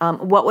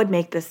 What would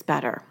make this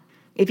better?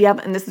 If you have,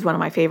 and this is one of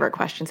my favorite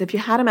questions, if you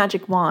had a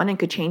magic wand and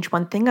could change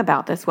one thing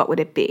about this, what would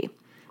it be?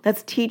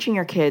 That's teaching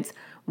your kids,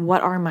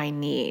 what are my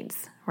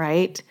needs,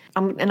 right?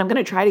 And I'm going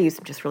to try to use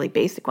some just really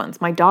basic ones.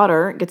 My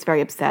daughter gets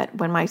very upset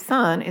when my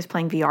son is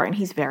playing VR and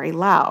he's very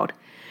loud.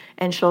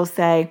 And she'll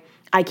say,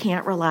 I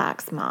can't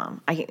relax,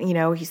 Mom.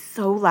 He's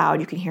so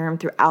loud, you can hear him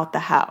throughout the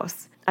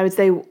house. I would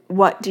say,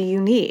 what do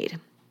you need?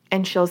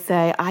 And she'll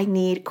say, I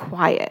need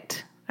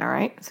quiet. All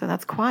right, so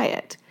that's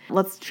quiet.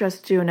 Let's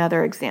just do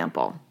another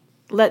example.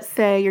 Let's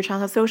say your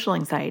child has social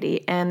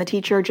anxiety and the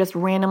teacher just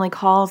randomly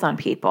calls on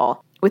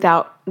people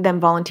without them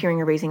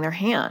volunteering or raising their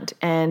hand.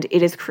 And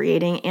it is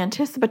creating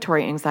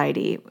anticipatory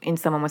anxiety in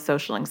someone with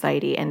social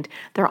anxiety. And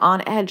they're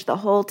on edge the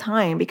whole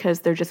time because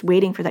they're just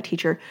waiting for that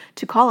teacher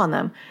to call on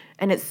them.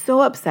 And it's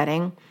so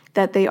upsetting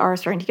that they are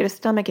starting to get a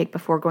stomachache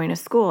before going to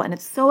school. And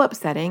it's so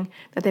upsetting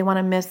that they want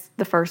to miss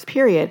the first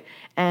period.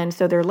 And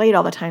so they're late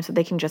all the time so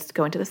they can just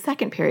go into the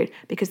second period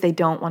because they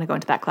don't want to go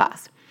into that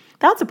class.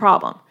 That's a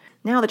problem.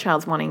 Now the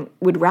child's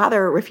would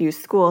rather refuse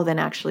school than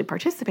actually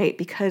participate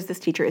because this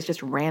teacher is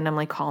just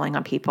randomly calling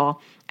on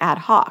people ad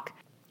hoc.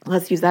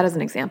 Let's use that as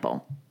an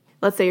example.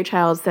 Let's say your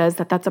child says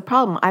that that's a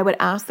problem. I would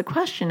ask the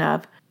question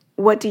of,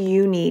 what do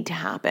you need to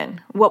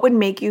happen? What would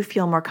make you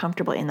feel more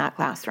comfortable in that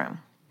classroom,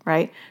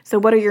 right? So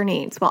what are your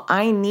needs? Well,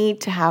 I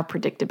need to have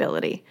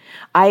predictability.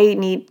 I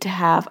need to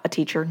have a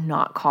teacher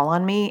not call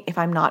on me if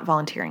I'm not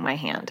volunteering my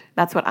hand.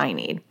 That's what I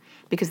need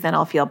because then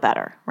I'll feel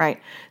better,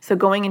 right? So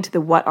going into the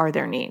what are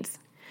their needs.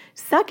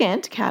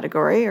 Second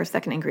category or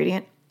second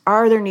ingredient,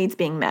 are their needs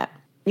being met?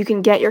 You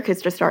can get your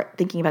kids to start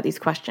thinking about these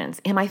questions.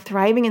 Am I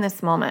thriving in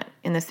this moment,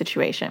 in this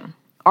situation?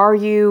 Are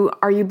you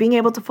being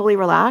able to fully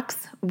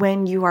relax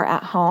when you are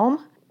at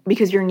home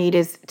because your need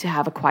is to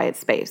have a quiet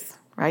space,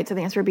 right? So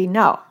the answer would be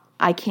no,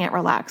 I can't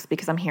relax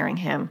because I'm hearing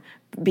him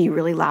be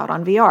really loud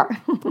on VR.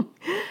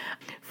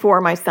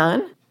 For my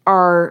son,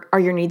 are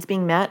your needs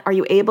being met? Are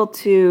you able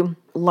to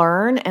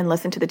learn and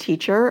listen to the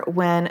teacher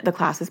when the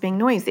class is being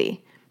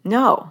noisy?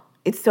 No.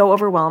 It's so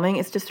overwhelming,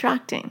 it's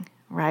distracting,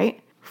 right?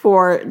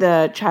 For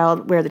the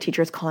child where the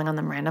teacher is calling on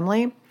them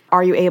randomly,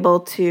 are you able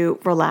to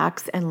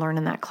relax and learn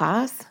in that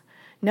class?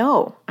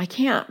 No, I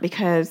can't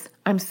because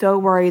I'm so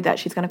worried that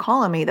she's going to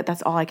call on me that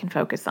that's all I can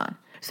focus on.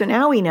 So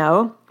now we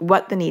know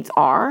what the needs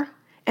are,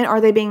 and are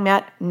they being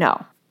met?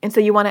 No. And so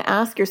you want to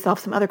ask yourself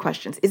some other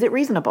questions. Is it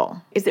reasonable?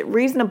 Is it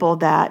reasonable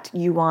that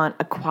you want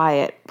a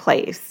quiet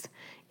place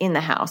in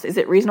the house? Is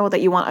it reasonable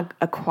that you want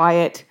a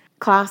quiet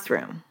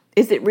classroom?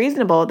 Is it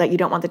reasonable that you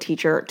don't want the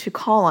teacher to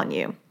call on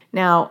you?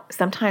 Now,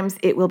 sometimes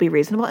it will be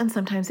reasonable and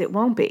sometimes it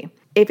won't be.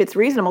 If it's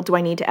reasonable, do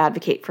I need to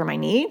advocate for my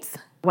needs?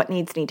 What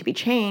needs need to be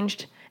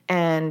changed?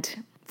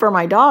 And for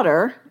my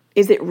daughter,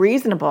 is it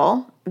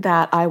reasonable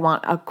that I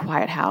want a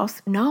quiet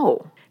house?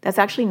 No, that's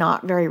actually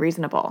not very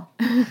reasonable.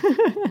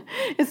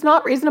 It's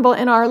not reasonable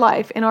in our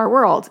life, in our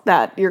world,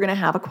 that you're going to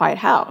have a quiet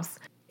house.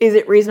 Is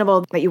it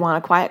reasonable that you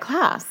want a quiet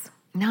class?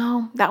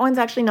 No, that one's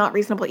actually not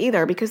reasonable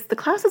either because the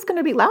class is going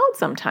to be loud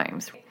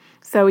sometimes.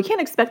 So we can't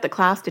expect the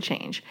class to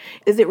change.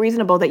 Is it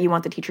reasonable that you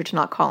want the teacher to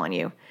not call on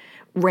you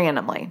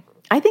randomly?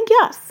 I think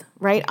yes,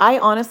 right? I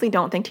honestly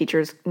don't think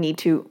teachers need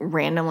to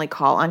randomly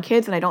call on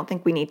kids, and I don't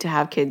think we need to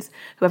have kids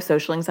who have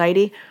social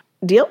anxiety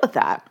deal with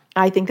that.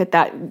 I think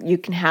that you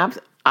can have,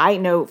 I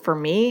know for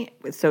me,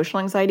 with social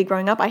anxiety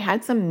growing up, I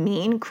had some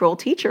mean, cruel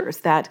teachers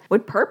that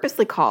would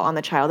purposely call on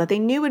the child that they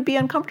knew would be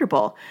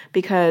uncomfortable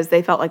because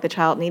they felt like the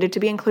child needed to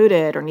be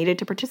included or needed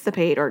to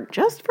participate or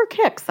just for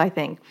kicks, I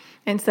think.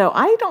 And so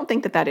I don't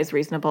think that is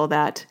reasonable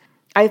that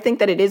I think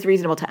that it is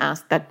reasonable to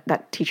ask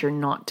that teacher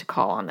not to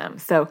call on them.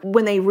 So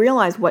when they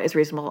realize what is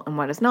reasonable and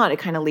what is not, it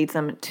kind of leads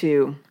them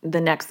to the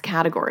next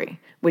category,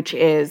 which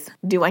is,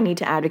 do I need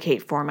to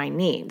advocate for my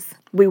needs?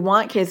 We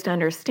want kids to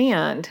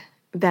understand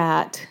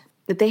that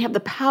they have the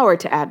power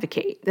to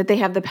advocate, that they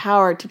have the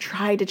power to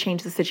try to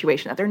change the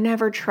situation, that they're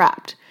never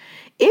trapped.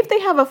 If they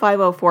have a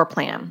 504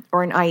 plan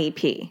or an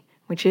IEP,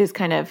 which is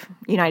kind of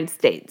United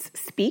States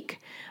speak,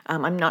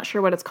 I'm not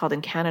sure what it's called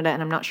in Canada,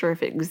 and I'm not sure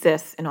if it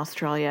exists in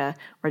Australia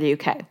or the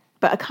UK.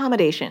 But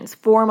accommodations,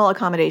 formal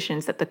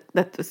accommodations that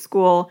the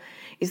school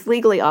is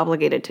legally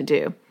obligated to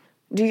do.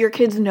 Do your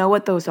kids know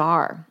what those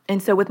are?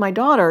 And so with my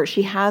daughter,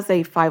 she has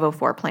a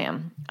 504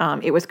 plan.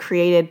 It was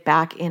created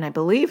back in, I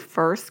believe,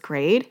 first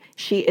grade.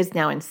 She is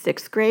now in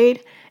sixth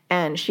grade,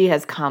 and she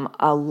has come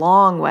a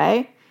long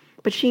way.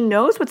 But she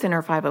knows what's in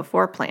her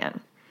 504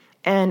 plan.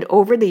 And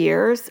over the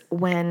years,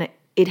 when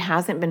it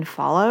hasn't been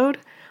followed,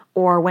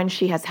 or when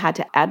she has had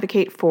to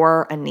advocate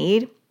for a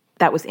need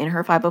that was in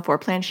her 504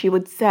 plan, she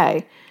would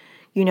say,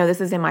 this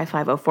is in my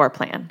 504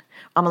 plan.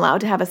 I'm allowed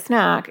to have a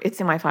snack,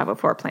 it's in my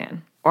 504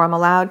 plan. Or I'm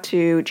allowed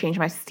to change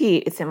my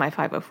seat, it's in my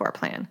 504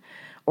 plan.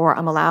 Or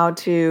I'm allowed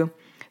to,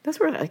 those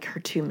were like her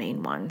two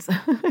main ones,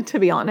 to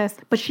be honest.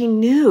 But she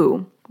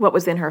knew what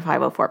was in her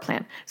 504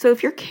 plan. So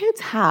if your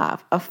kids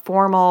have a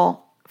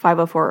formal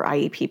 504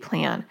 IEP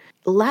plan,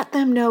 let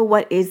them know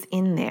what is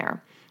in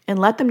there. And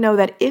let them know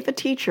that if a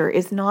teacher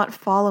is not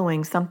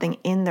following something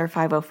in their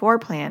 504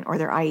 plan or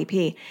their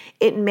IEP,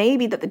 it may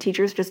be that the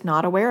teacher is just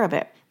not aware of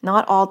it.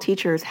 Not all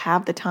teachers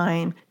have the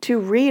time to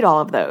read all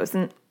of those.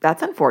 And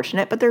that's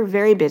unfortunate, but they're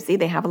very busy.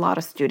 They have a lot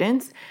of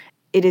students.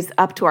 It is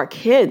up to our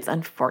kids,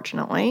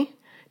 unfortunately,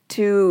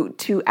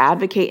 to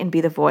advocate and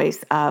be the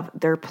voice of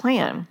their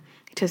plan,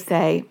 to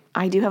say,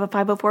 I do have a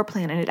 504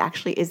 plan and it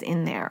actually is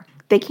in there.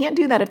 They can't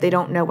do that if they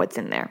don't know what's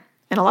in there.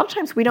 And a lot of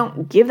times we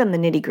don't give them the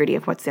nitty-gritty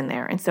of what's in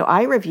there. And so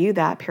I review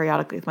that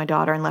periodically with my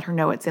daughter and let her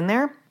know what's in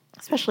there,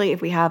 especially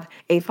if we have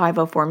a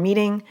 504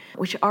 meeting,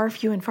 which are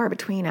few and far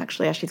between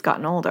actually as she's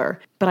gotten older.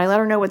 But I let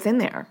her know what's in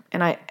there.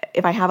 And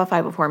if I have a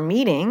 504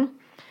 meeting,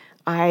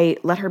 I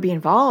let her be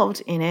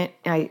involved in it.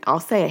 I'll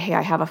say, hey,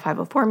 I have a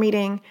 504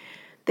 meeting.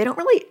 They don't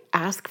really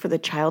ask for the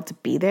child to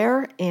be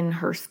there in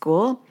her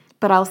school,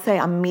 but I'll say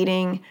I'm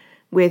meeting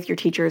with your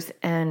teachers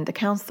and the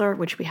counselor,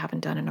 which we haven't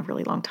done in a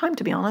really long time,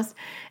 to be honest.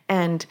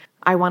 And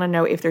I want to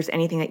know if there's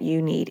anything that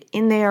you need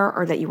in there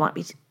or that you want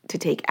me to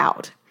take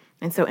out.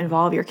 And so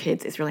involve your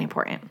kids is really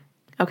important.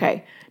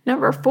 Okay,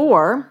 number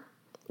 4,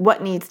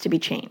 what needs to be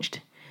changed?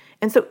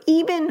 And so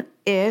even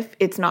if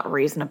it's not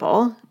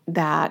reasonable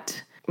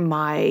that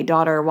my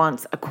daughter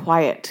wants a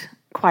quiet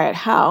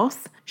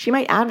house, she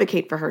might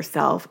advocate for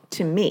herself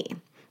to me.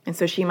 And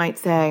so she might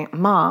say,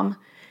 Mom,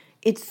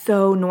 it's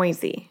so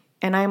noisy.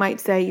 And I might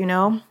say,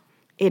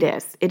 it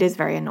is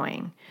very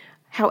annoying.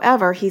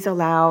 However, he's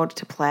allowed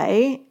to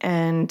play,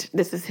 and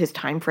this is his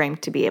time frame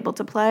to be able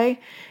to play.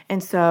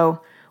 And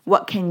so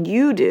what can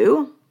you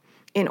do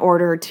in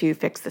order to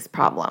fix this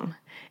problem?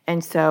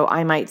 And so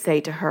I might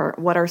say to her,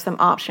 what are some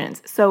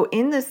options? So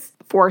in this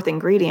 4th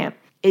ingredient,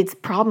 it's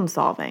problem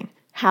solving.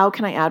 How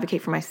can I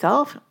advocate for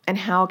myself? And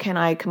how can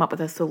I come up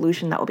with a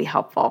solution that will be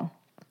helpful?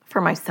 For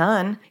my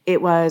son,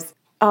 it was,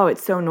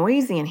 it's so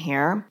noisy in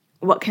here.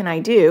 What can I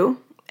do?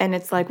 And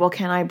it's like, well,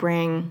 can I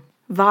bring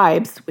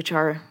vibes, which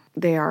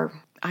they're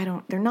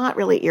not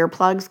really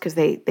earplugs because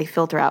they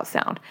filter out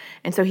sound.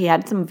 And so he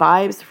had some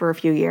vibes for a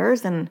few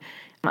years. And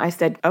I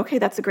said, okay,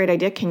 that's a great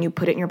idea. Can you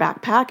put it in your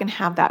backpack and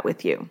have that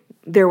with you?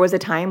 There was a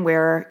time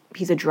where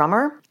he's a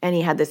drummer and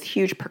he had this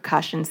huge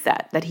percussion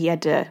set that he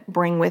had to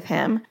bring with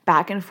him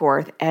back and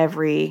forth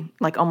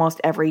almost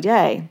every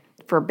day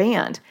for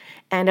band.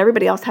 And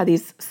everybody else had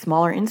these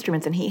smaller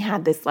instruments and he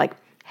had this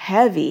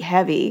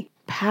heavy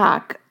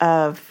pack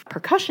of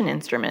percussion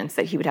instruments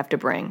that he would have to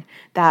bring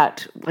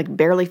that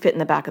barely fit in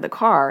the back of the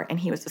car. And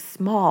he was a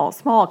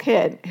small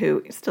kid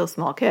who is still a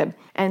small kid.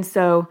 And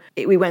so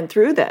we went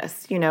through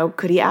this,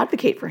 could he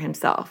advocate for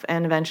himself?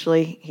 And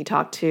eventually he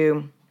talked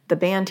to the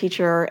band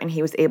teacher and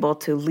he was able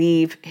to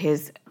leave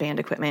his band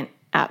equipment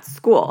at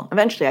school.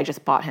 Eventually I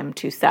just bought him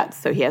 2 sets.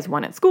 So he has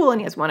one at school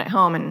and he has one at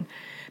home, and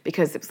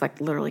because it was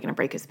literally going to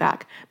break his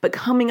back. But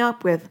coming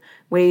up with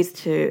ways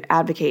to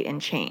advocate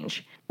and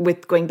change.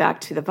 With going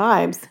back to the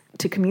vibes,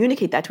 to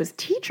communicate that to his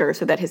teacher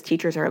so that his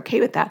teachers are okay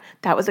with that,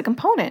 that was a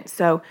component.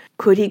 So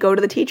could he go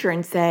to the teacher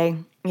and say,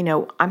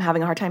 I'm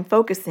having a hard time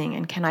focusing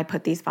and can I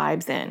put these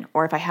vibes in?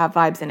 Or if I have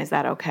vibes in, is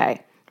that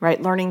okay?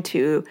 Right? Learning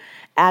to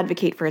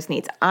advocate for his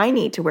needs. I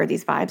need to wear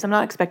these vibes. I'm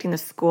not expecting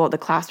the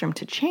classroom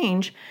to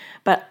change,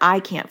 but I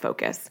can't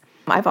focus.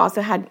 I've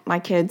also had my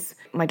kids,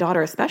 my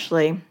daughter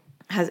especially,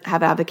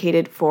 have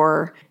advocated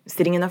for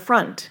sitting in the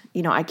front.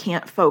 I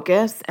can't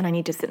focus and I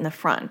need to sit in the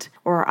front.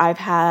 Or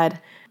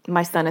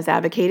my son has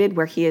advocated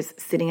where he is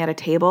sitting at a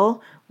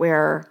table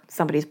where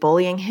somebody's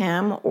bullying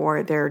him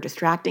or they're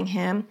distracting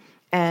him.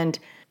 And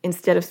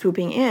instead of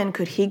swooping in,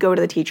 could he go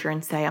to the teacher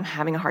and say, I'm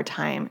having a hard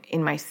time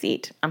in my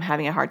seat. I'm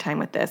having a hard time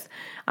with this.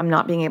 I'm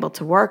not being able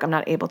to work. I'm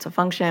not able to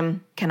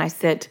function. Can I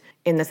sit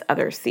in this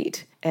other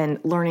seat? And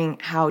learning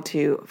how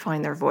to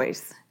find their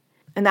voice.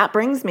 And that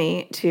brings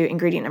me to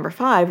ingredient number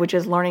 5, which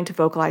is learning to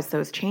vocalize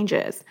those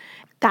changes.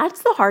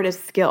 That's the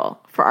hardest skill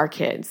for our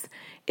kids,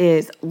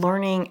 is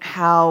learning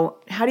how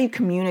do you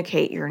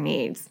communicate your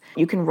needs.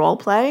 You can role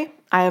play.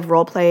 I have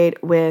role played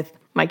with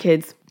my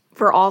kids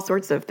for all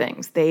sorts of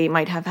things. They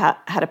might have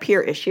had a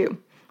peer issue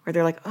where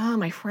they're like, oh,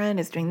 my friend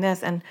is doing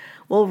this, and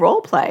we'll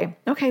role play.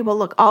 Okay, well,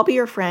 look, I'll be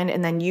your friend,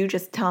 and then you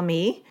just tell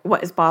me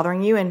what is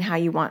bothering you and how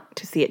you want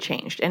to see it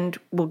changed, and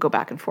we'll go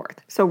back and forth.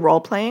 So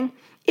role playing.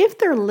 If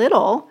they're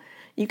little,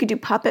 you could do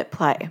puppet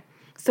play.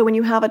 So when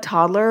you have a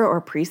toddler or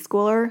a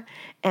preschooler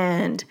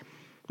and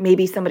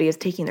maybe somebody is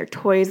taking their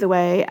toys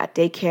away at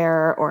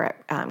daycare or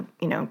at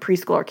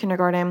preschool or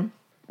kindergarten,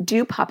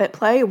 do puppet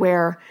play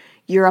where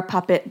you're a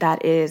puppet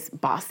that is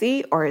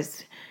bossy or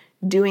is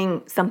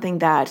doing something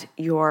that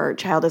your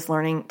child is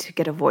learning to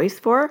get a voice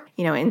for,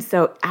 and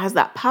so as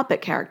that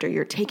puppet character,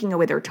 you're taking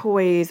away their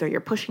toys or you're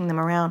pushing them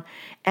around.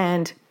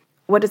 And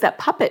what does that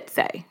puppet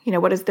say?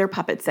 What does their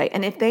puppet say?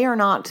 And if they are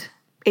not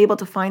able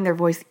to find their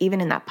voice even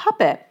in that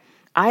puppet,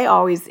 I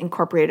always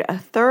incorporated a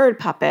third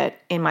puppet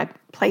in my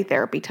play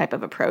therapy type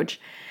of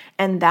approach.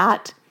 And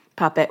that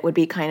puppet would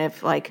be kind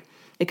of like,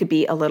 it could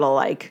be a little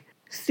like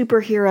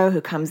superhero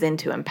who comes in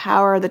to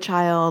empower the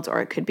child,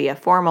 or it could be a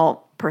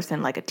formal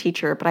person like a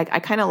teacher. But I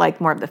kind of like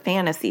more of the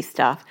fantasy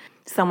stuff.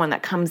 Someone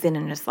that comes in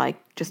and is like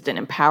just an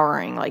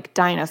empowering like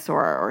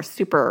dinosaur or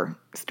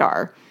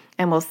superstar,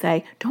 and will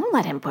say, don't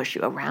let him push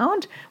you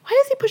around.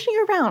 Why is he pushing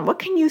you around? What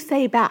can you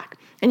say back?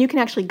 And you can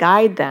actually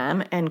guide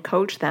them and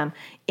coach them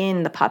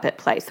in the puppet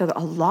play. So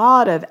a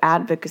lot of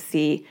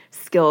advocacy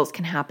skills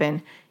can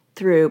happen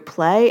through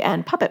play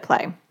and puppet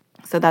play.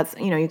 So that's,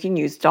 you can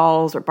use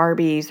dolls or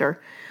Barbies or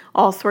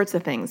all sorts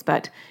of things,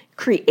 but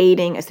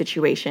creating a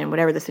situation,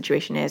 whatever the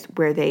situation is,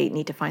 where they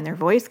need to find their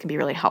voice can be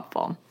really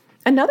helpful.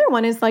 Another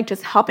one is like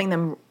just helping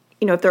them,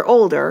 if they're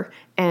older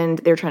and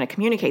they're trying to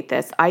communicate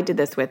this. I did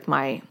this with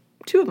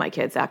two of my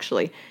kids,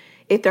 actually.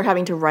 If they're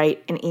having to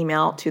write an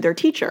email to their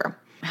teacher,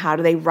 how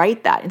do they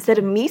write that? Instead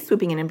of me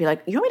swooping in and be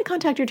like, you want me to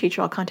contact your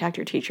teacher? I'll contact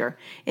your teacher.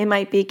 It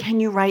might be, can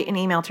you write an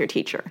email to your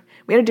teacher?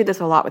 We had to do this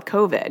a lot with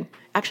COVID.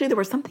 Actually, there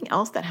was something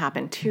else that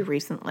happened too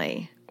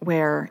recently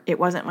where it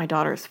wasn't my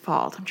daughter's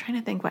fault. I'm trying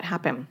to think what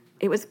happened.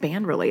 It was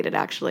band related,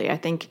 actually. I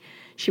think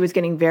she was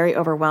getting very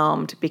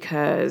overwhelmed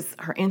because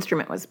her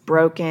instrument was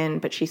broken,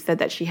 but she said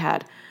that she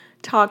had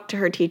talked to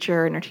her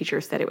teacher and her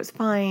teacher said it was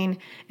fine.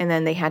 And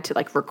then they had to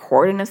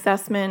record an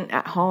assessment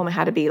at home. It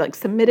had to be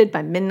submitted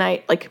by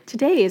midnight.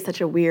 Today is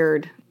such a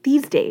weird,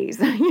 these days,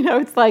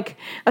 it's like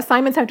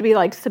assignments have to be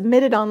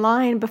submitted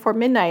online before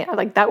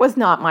midnight. That was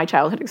not my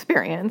childhood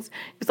experience.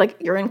 It was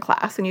you're in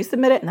class and you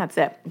submit it and that's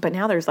it. But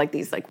now there's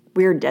these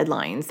weird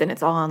deadlines and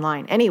it's all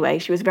online. Anyway,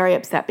 she was very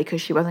upset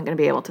because she wasn't going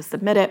to be able to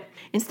submit it.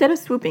 Instead of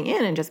swooping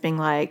in and just being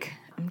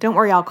don't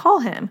worry, I'll call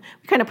him.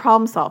 We kind of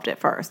problem solved it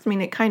first.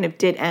 It kind of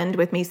did end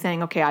with me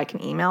saying, okay, I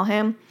can email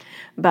him.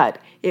 But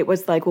it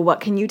was well, what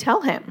can you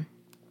tell him?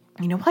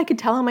 I could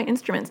tell him my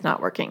instrument's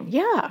not working.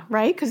 Yeah,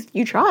 right? Because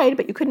you tried,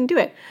 but you couldn't do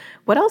it.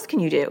 What else can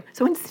you do?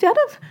 So instead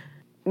of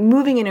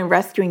moving in and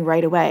rescuing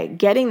right away,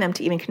 getting them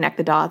to even connect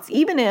the dots,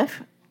 even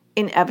if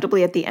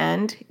inevitably at the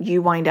end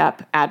you wind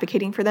up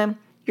advocating for them,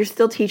 you're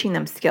still teaching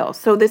them skills.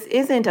 So this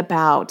isn't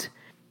about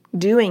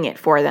doing it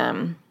for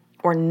them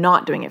or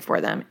not doing it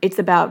for them. It's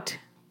about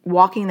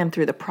walking them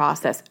through the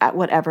process at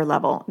whatever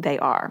level they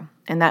are.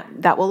 And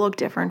that will look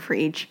different for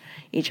each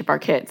of our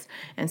kids.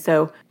 And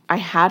so I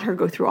had her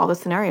go through all the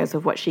scenarios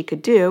of what she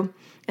could do.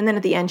 And then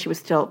at the end, she was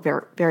still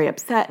very, very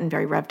upset and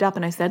very revved up.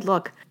 And I said,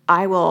 look,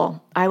 I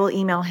will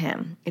email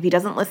him. If he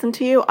doesn't listen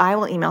to you, I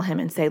will email him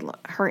and say,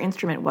 look, her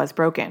instrument was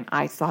broken.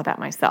 I saw that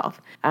myself.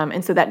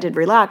 And so that did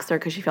relax her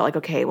because she felt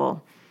okay,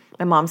 well,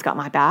 my mom's got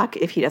my back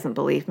if he doesn't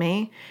believe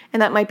me.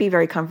 And that might be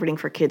very comforting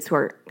for kids who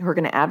are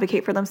going to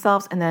advocate for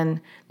themselves, and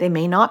then they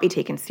may not be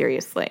taken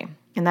seriously.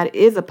 And that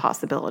is a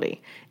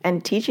possibility.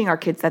 And teaching our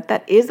kids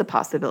that is a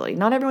possibility.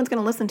 Not everyone's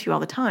going to listen to you all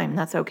the time, and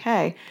that's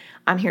okay.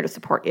 I'm here to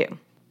support you.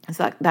 And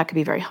so that could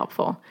be very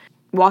helpful.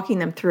 Walking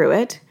them through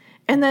it.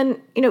 And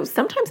then,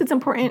 sometimes it's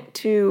important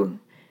to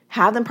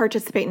have them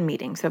participate in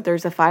meetings. So if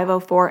there's a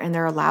 504 and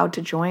they're allowed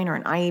to join, or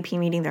an IEP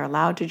meeting, they're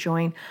allowed to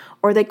join,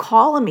 or they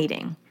call a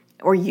meeting.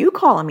 Or you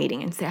call a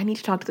meeting and say, I need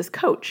to talk to this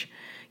coach.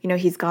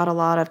 He's got a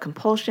lot of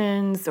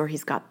compulsions, or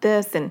he's got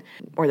this,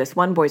 or this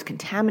one boy's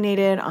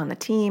contaminated on the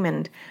team,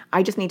 and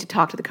I just need to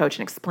talk to the coach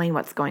and explain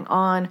what's going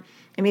on,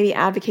 and maybe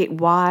advocate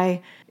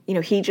why,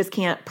 he just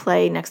can't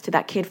play next to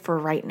that kid for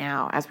right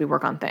now as we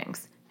work on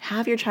things.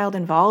 Have your child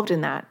involved in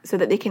that so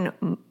that they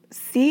can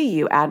see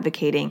you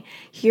advocating,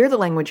 hear the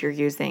language you're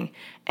using,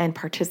 and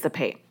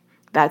participate.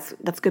 That's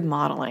good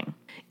modeling.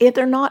 If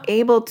they're not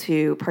able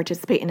to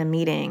participate in a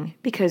meeting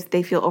because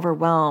they feel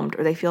overwhelmed,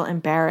 or they feel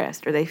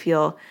embarrassed, or they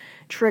feel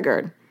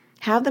triggered,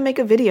 have them make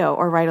a video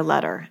or write a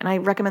letter. And I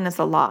recommend this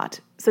a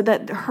lot so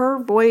that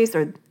her voice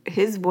or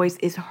his voice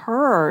is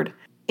heard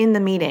in the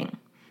meeting.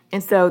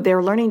 And so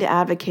they're learning to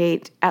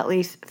advocate at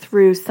least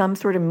through some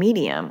sort of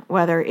medium,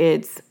 whether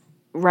it's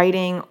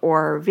writing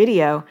or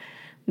video.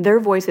 Their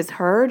voice is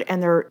heard,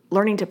 and they're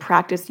learning to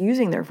practice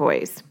using their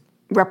voice,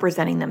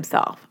 representing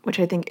themselves, which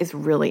I think is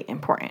really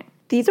important.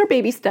 These are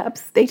baby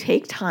steps. They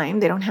take time.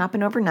 They don't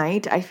happen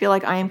overnight. I feel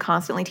like I am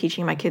constantly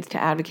teaching my kids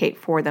to advocate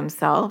for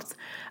themselves.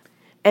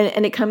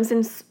 And it comes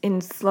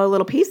in slow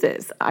little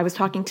pieces. I was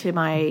talking to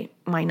my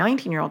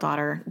 19-year-old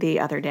daughter the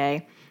other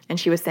day, and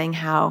she was saying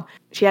how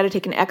she had to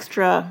take an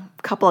extra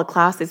couple of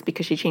classes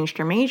because she changed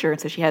her major.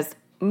 And so she has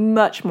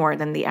much more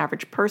than the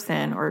average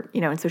person,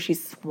 and so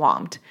she's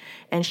swamped.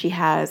 And she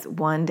has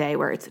one day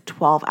where it's a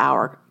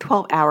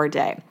 12-hour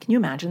day. Can you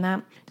imagine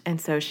that?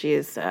 And so she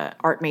is an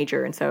art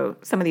major. And so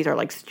some of these are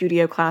like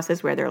studio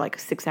classes where they're like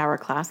 6-hour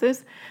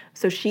classes.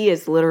 So she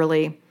is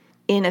literally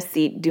in a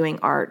seat doing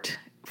art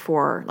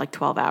for like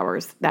 12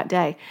 hours that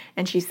day.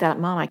 And she said,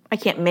 Mom, I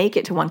can't make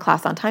it to one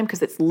class on time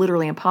because it's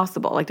literally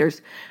impossible. Like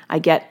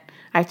I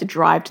have to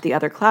drive to the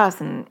other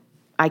class and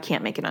I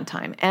can't make it on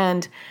time.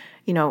 And,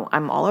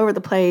 I'm all over the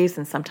place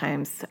and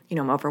sometimes,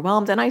 I'm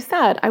overwhelmed. And I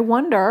said, I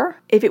wonder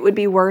if it would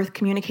be worth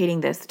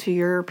communicating this to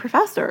your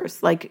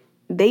professors. Like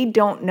they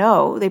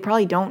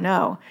probably don't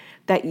know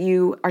that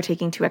you are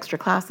taking 2 extra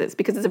classes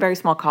because it's a very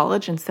small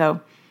college. And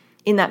so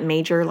in that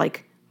major,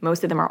 like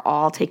most of them are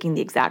all taking the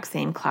exact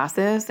same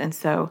classes. And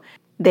so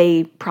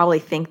they probably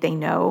think they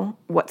know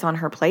what's on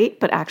her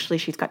plate, but actually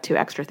she's got 2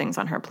 extra things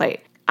on her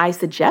plate. I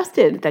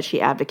suggested that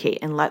she advocate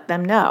and let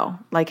them know,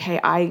 like, hey,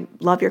 I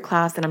love your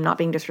class and I'm not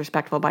being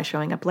disrespectful by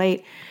showing up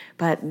late,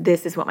 but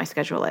this is what my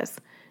schedule is.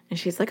 And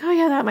she's like, oh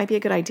yeah, that might be a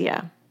good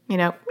idea.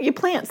 You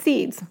plant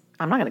seeds.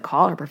 I'm not going to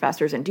call her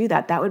professors and do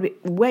that. That would be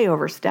way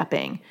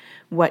overstepping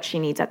what she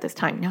needs at this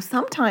time. Now,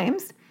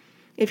 sometimes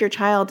if your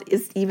child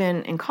is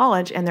even in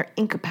college and they're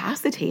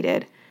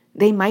incapacitated,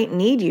 they might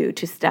need you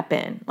to step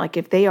in. Like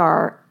if they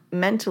are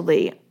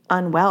mentally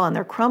unwell and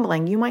they're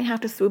crumbling, you might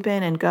have to swoop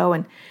in and go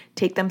and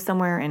take them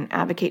somewhere and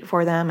advocate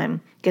for them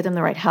and get them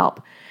the right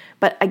help.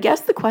 But I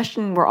guess the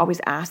question we're always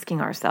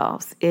asking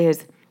ourselves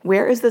is,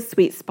 where is the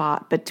sweet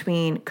spot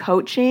between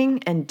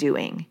coaching and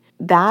doing?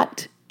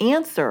 That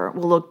answer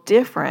will look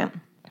different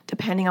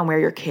depending on where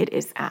your kid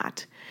is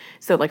at.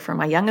 So like for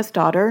my youngest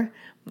daughter,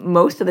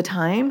 most of the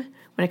time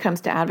when it comes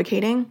to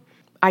advocating,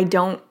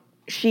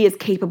 she is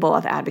capable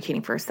of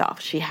advocating for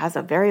herself. She has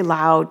a very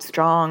loud,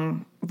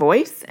 strong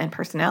voice and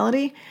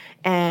personality,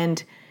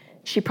 and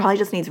she probably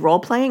just needs role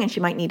playing and she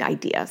might need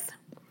ideas.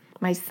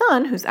 My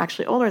son, who's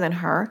actually older than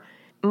her,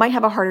 might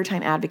have a harder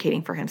time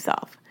advocating for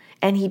himself,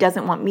 and he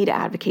doesn't want me to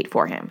advocate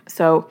for him.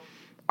 So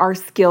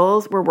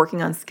we're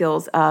working on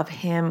skills of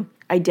him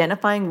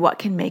identifying what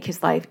can make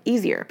his life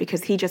easier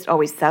because he just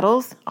always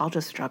settles. I'll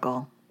just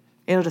struggle.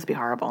 It'll just be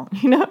horrible,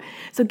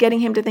 So getting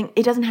him to think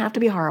it doesn't have to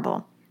be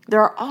horrible.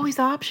 There are always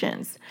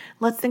options.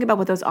 Let's think about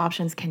what those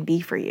options can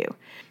be for you.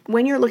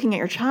 When you're looking at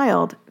your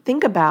child,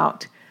 think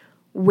about,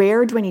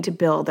 where do I need to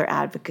build their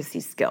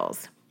advocacy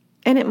skills?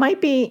 And it might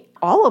be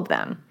all of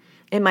them.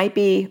 It might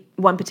be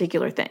one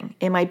particular thing.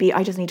 It might be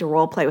I just need to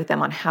role play with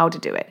them on how to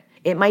do it.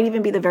 It might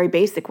even be the very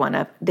basic one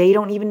of they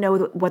don't even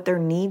know what their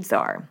needs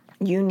are.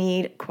 You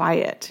need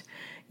quiet.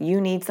 You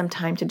need some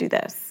time to do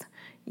this.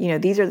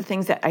 These are the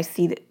things that I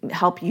see that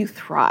help you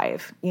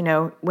thrive.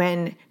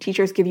 When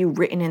teachers give you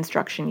written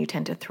instruction, you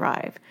tend to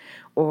thrive.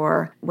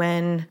 Or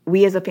when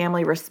we as a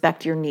family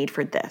respect your need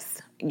for this,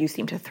 you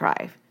seem to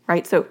thrive,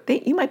 right? So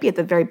you might be at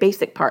the very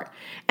basic part.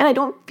 And I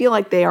don't feel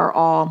like they are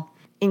all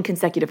in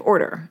consecutive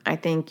order. I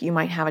think you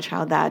might have a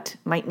child that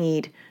might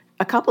need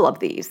a couple of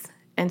these.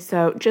 And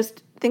so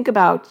just think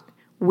about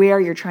where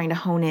you're trying to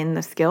hone in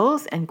the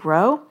skills and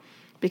grow,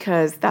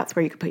 because that's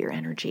where you can put your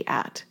energy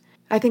at.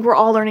 I think we're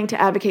all learning to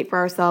advocate for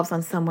ourselves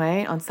on some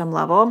way, on some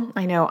level.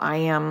 I know I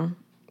am,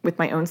 with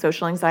my own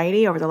social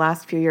anxiety over the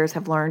last few years,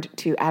 have learned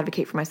to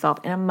advocate for myself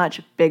in a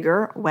much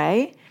bigger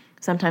way.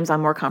 Sometimes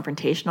I'm more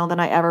confrontational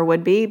than I ever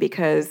would be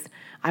because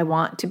I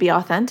want to be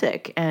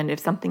authentic. And if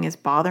something is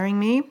bothering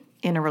me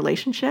in a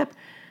relationship,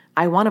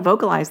 I want to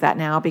vocalize that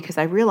now because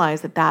I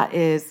realize that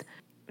is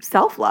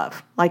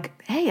self-love.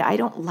 Like, hey, I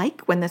don't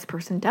like when this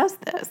person does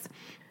this.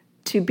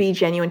 To be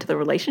genuine to the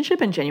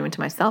relationship and genuine to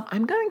myself,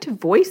 I'm going to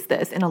voice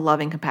this in a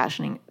loving,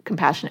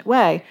 compassionate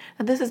way,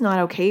 that this is not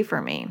okay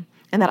for me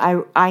and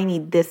that I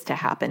need this to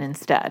happen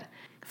instead.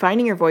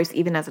 Finding your voice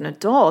even as an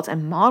adult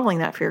and modeling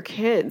that for your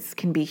kids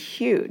can be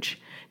huge.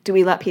 Do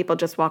we let people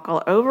just walk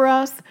all over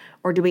us,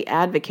 or do we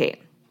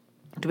advocate?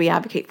 Do we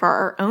advocate for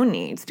our own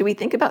needs? Do we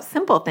think about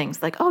simple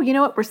things like, oh, you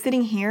know what, we're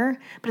sitting here,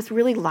 but it's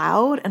really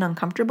loud and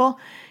uncomfortable.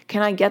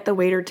 Can I get the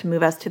waiter to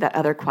move us to that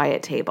other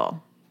quiet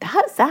table?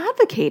 That's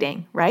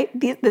advocating, right?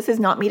 This is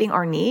not meeting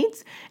our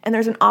needs, and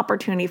there's an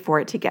opportunity for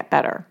it to get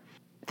better.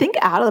 Think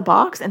out of the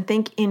box and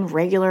think in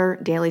regular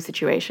daily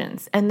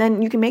situations. And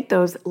then you can make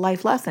those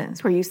life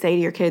lessons where you say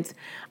to your kids,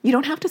 you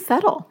don't have to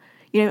settle.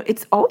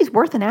 It's always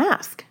worth an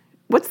ask.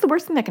 What's the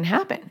worst thing that can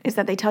happen is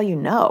that they tell you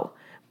no.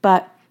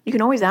 But you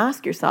can always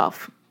ask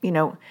yourself,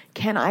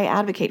 can I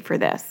advocate for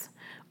this?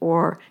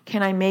 Or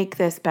can I make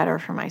this better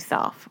for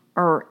myself?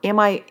 Or am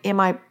I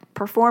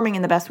performing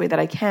in the best way that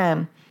I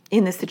can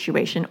in this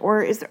situation,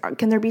 or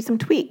can there be some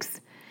tweaks?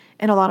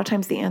 And a lot of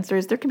times the answer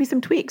is there can be some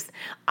tweaks.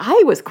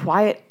 I was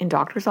quiet in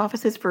doctor's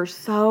offices for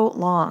so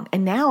long,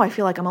 and now I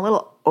feel like I'm a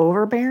little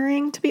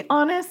overbearing, to be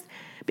honest,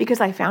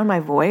 because I found my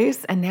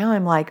voice, and now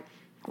I'm like,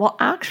 well,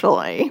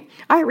 actually,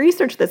 I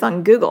researched this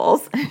on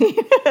Google's,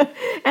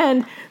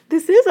 and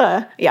this is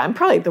I'm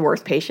probably the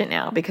worst patient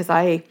now because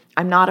I'm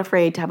not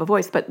afraid to have a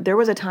voice, but there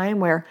was a time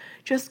where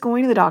just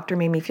going to the doctor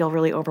made me feel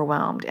really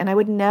overwhelmed, and I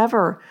would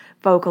never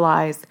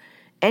vocalize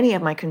any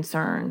of my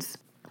concerns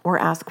or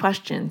ask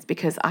questions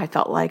because I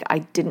felt like I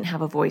didn't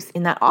have a voice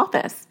in that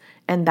office,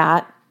 and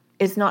that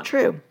is not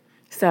true.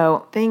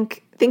 So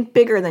think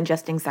bigger than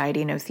just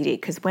anxiety and OCD,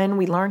 because when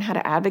we learn how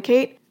to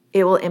advocate,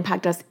 it will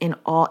impact us in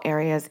all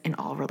areas, in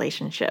all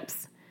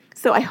relationships.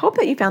 So I hope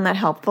that you found that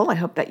helpful. I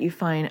hope that you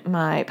find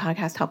my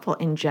podcast helpful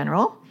in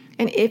general.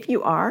 And if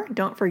you are,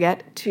 don't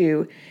forget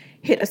to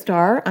hit a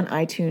star on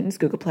iTunes,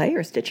 Google Play,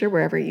 or Stitcher,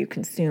 wherever you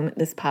consume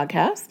this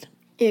podcast.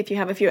 If you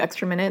have a few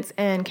extra minutes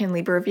and can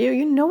leave a review,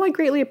 you know I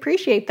greatly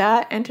appreciate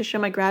that. And to show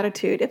my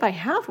gratitude, if I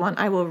have one,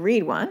 I will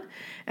read one.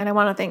 And I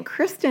want to thank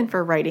Kristen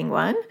for writing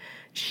one.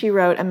 She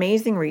wrote,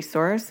 amazing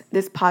resource.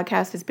 This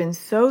podcast has been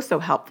so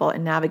helpful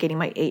in navigating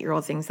my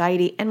 8-year-old's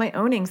anxiety and my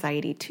own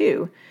anxiety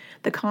too.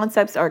 The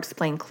concepts are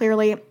explained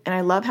clearly, and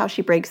I love how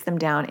she breaks them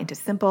down into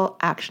simple,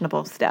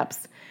 actionable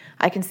steps.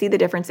 I can see the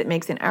difference it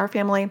makes in our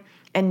family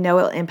and know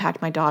it will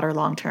impact my daughter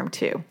long-term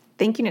too.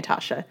 Thank you,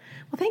 Natasha.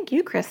 Well, thank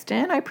you,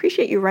 Kristen. I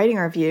appreciate you writing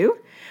a review.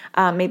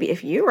 Maybe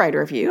if you write a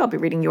review, I'll be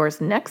reading yours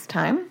next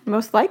time.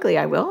 Most likely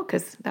I will,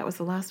 because that was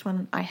the last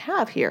one I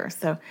have here,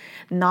 so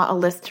not a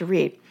list to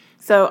read.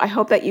 So I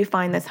hope that you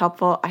find this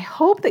helpful. I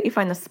hope that you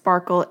find the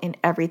sparkle in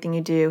everything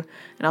you do,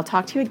 and I'll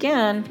talk to you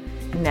again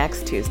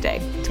next Tuesday.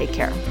 Take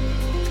care.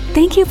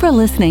 Thank you for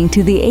listening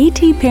to the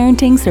AT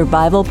Parenting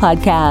Survival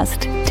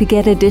Podcast. To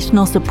get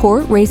additional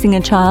support raising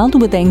a child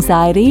with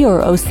anxiety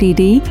or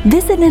OCD,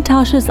 visit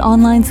Natasha's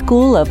online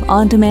school of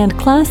on-demand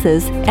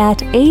classes at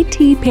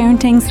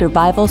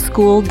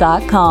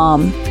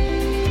atparentingsurvivalschool.com.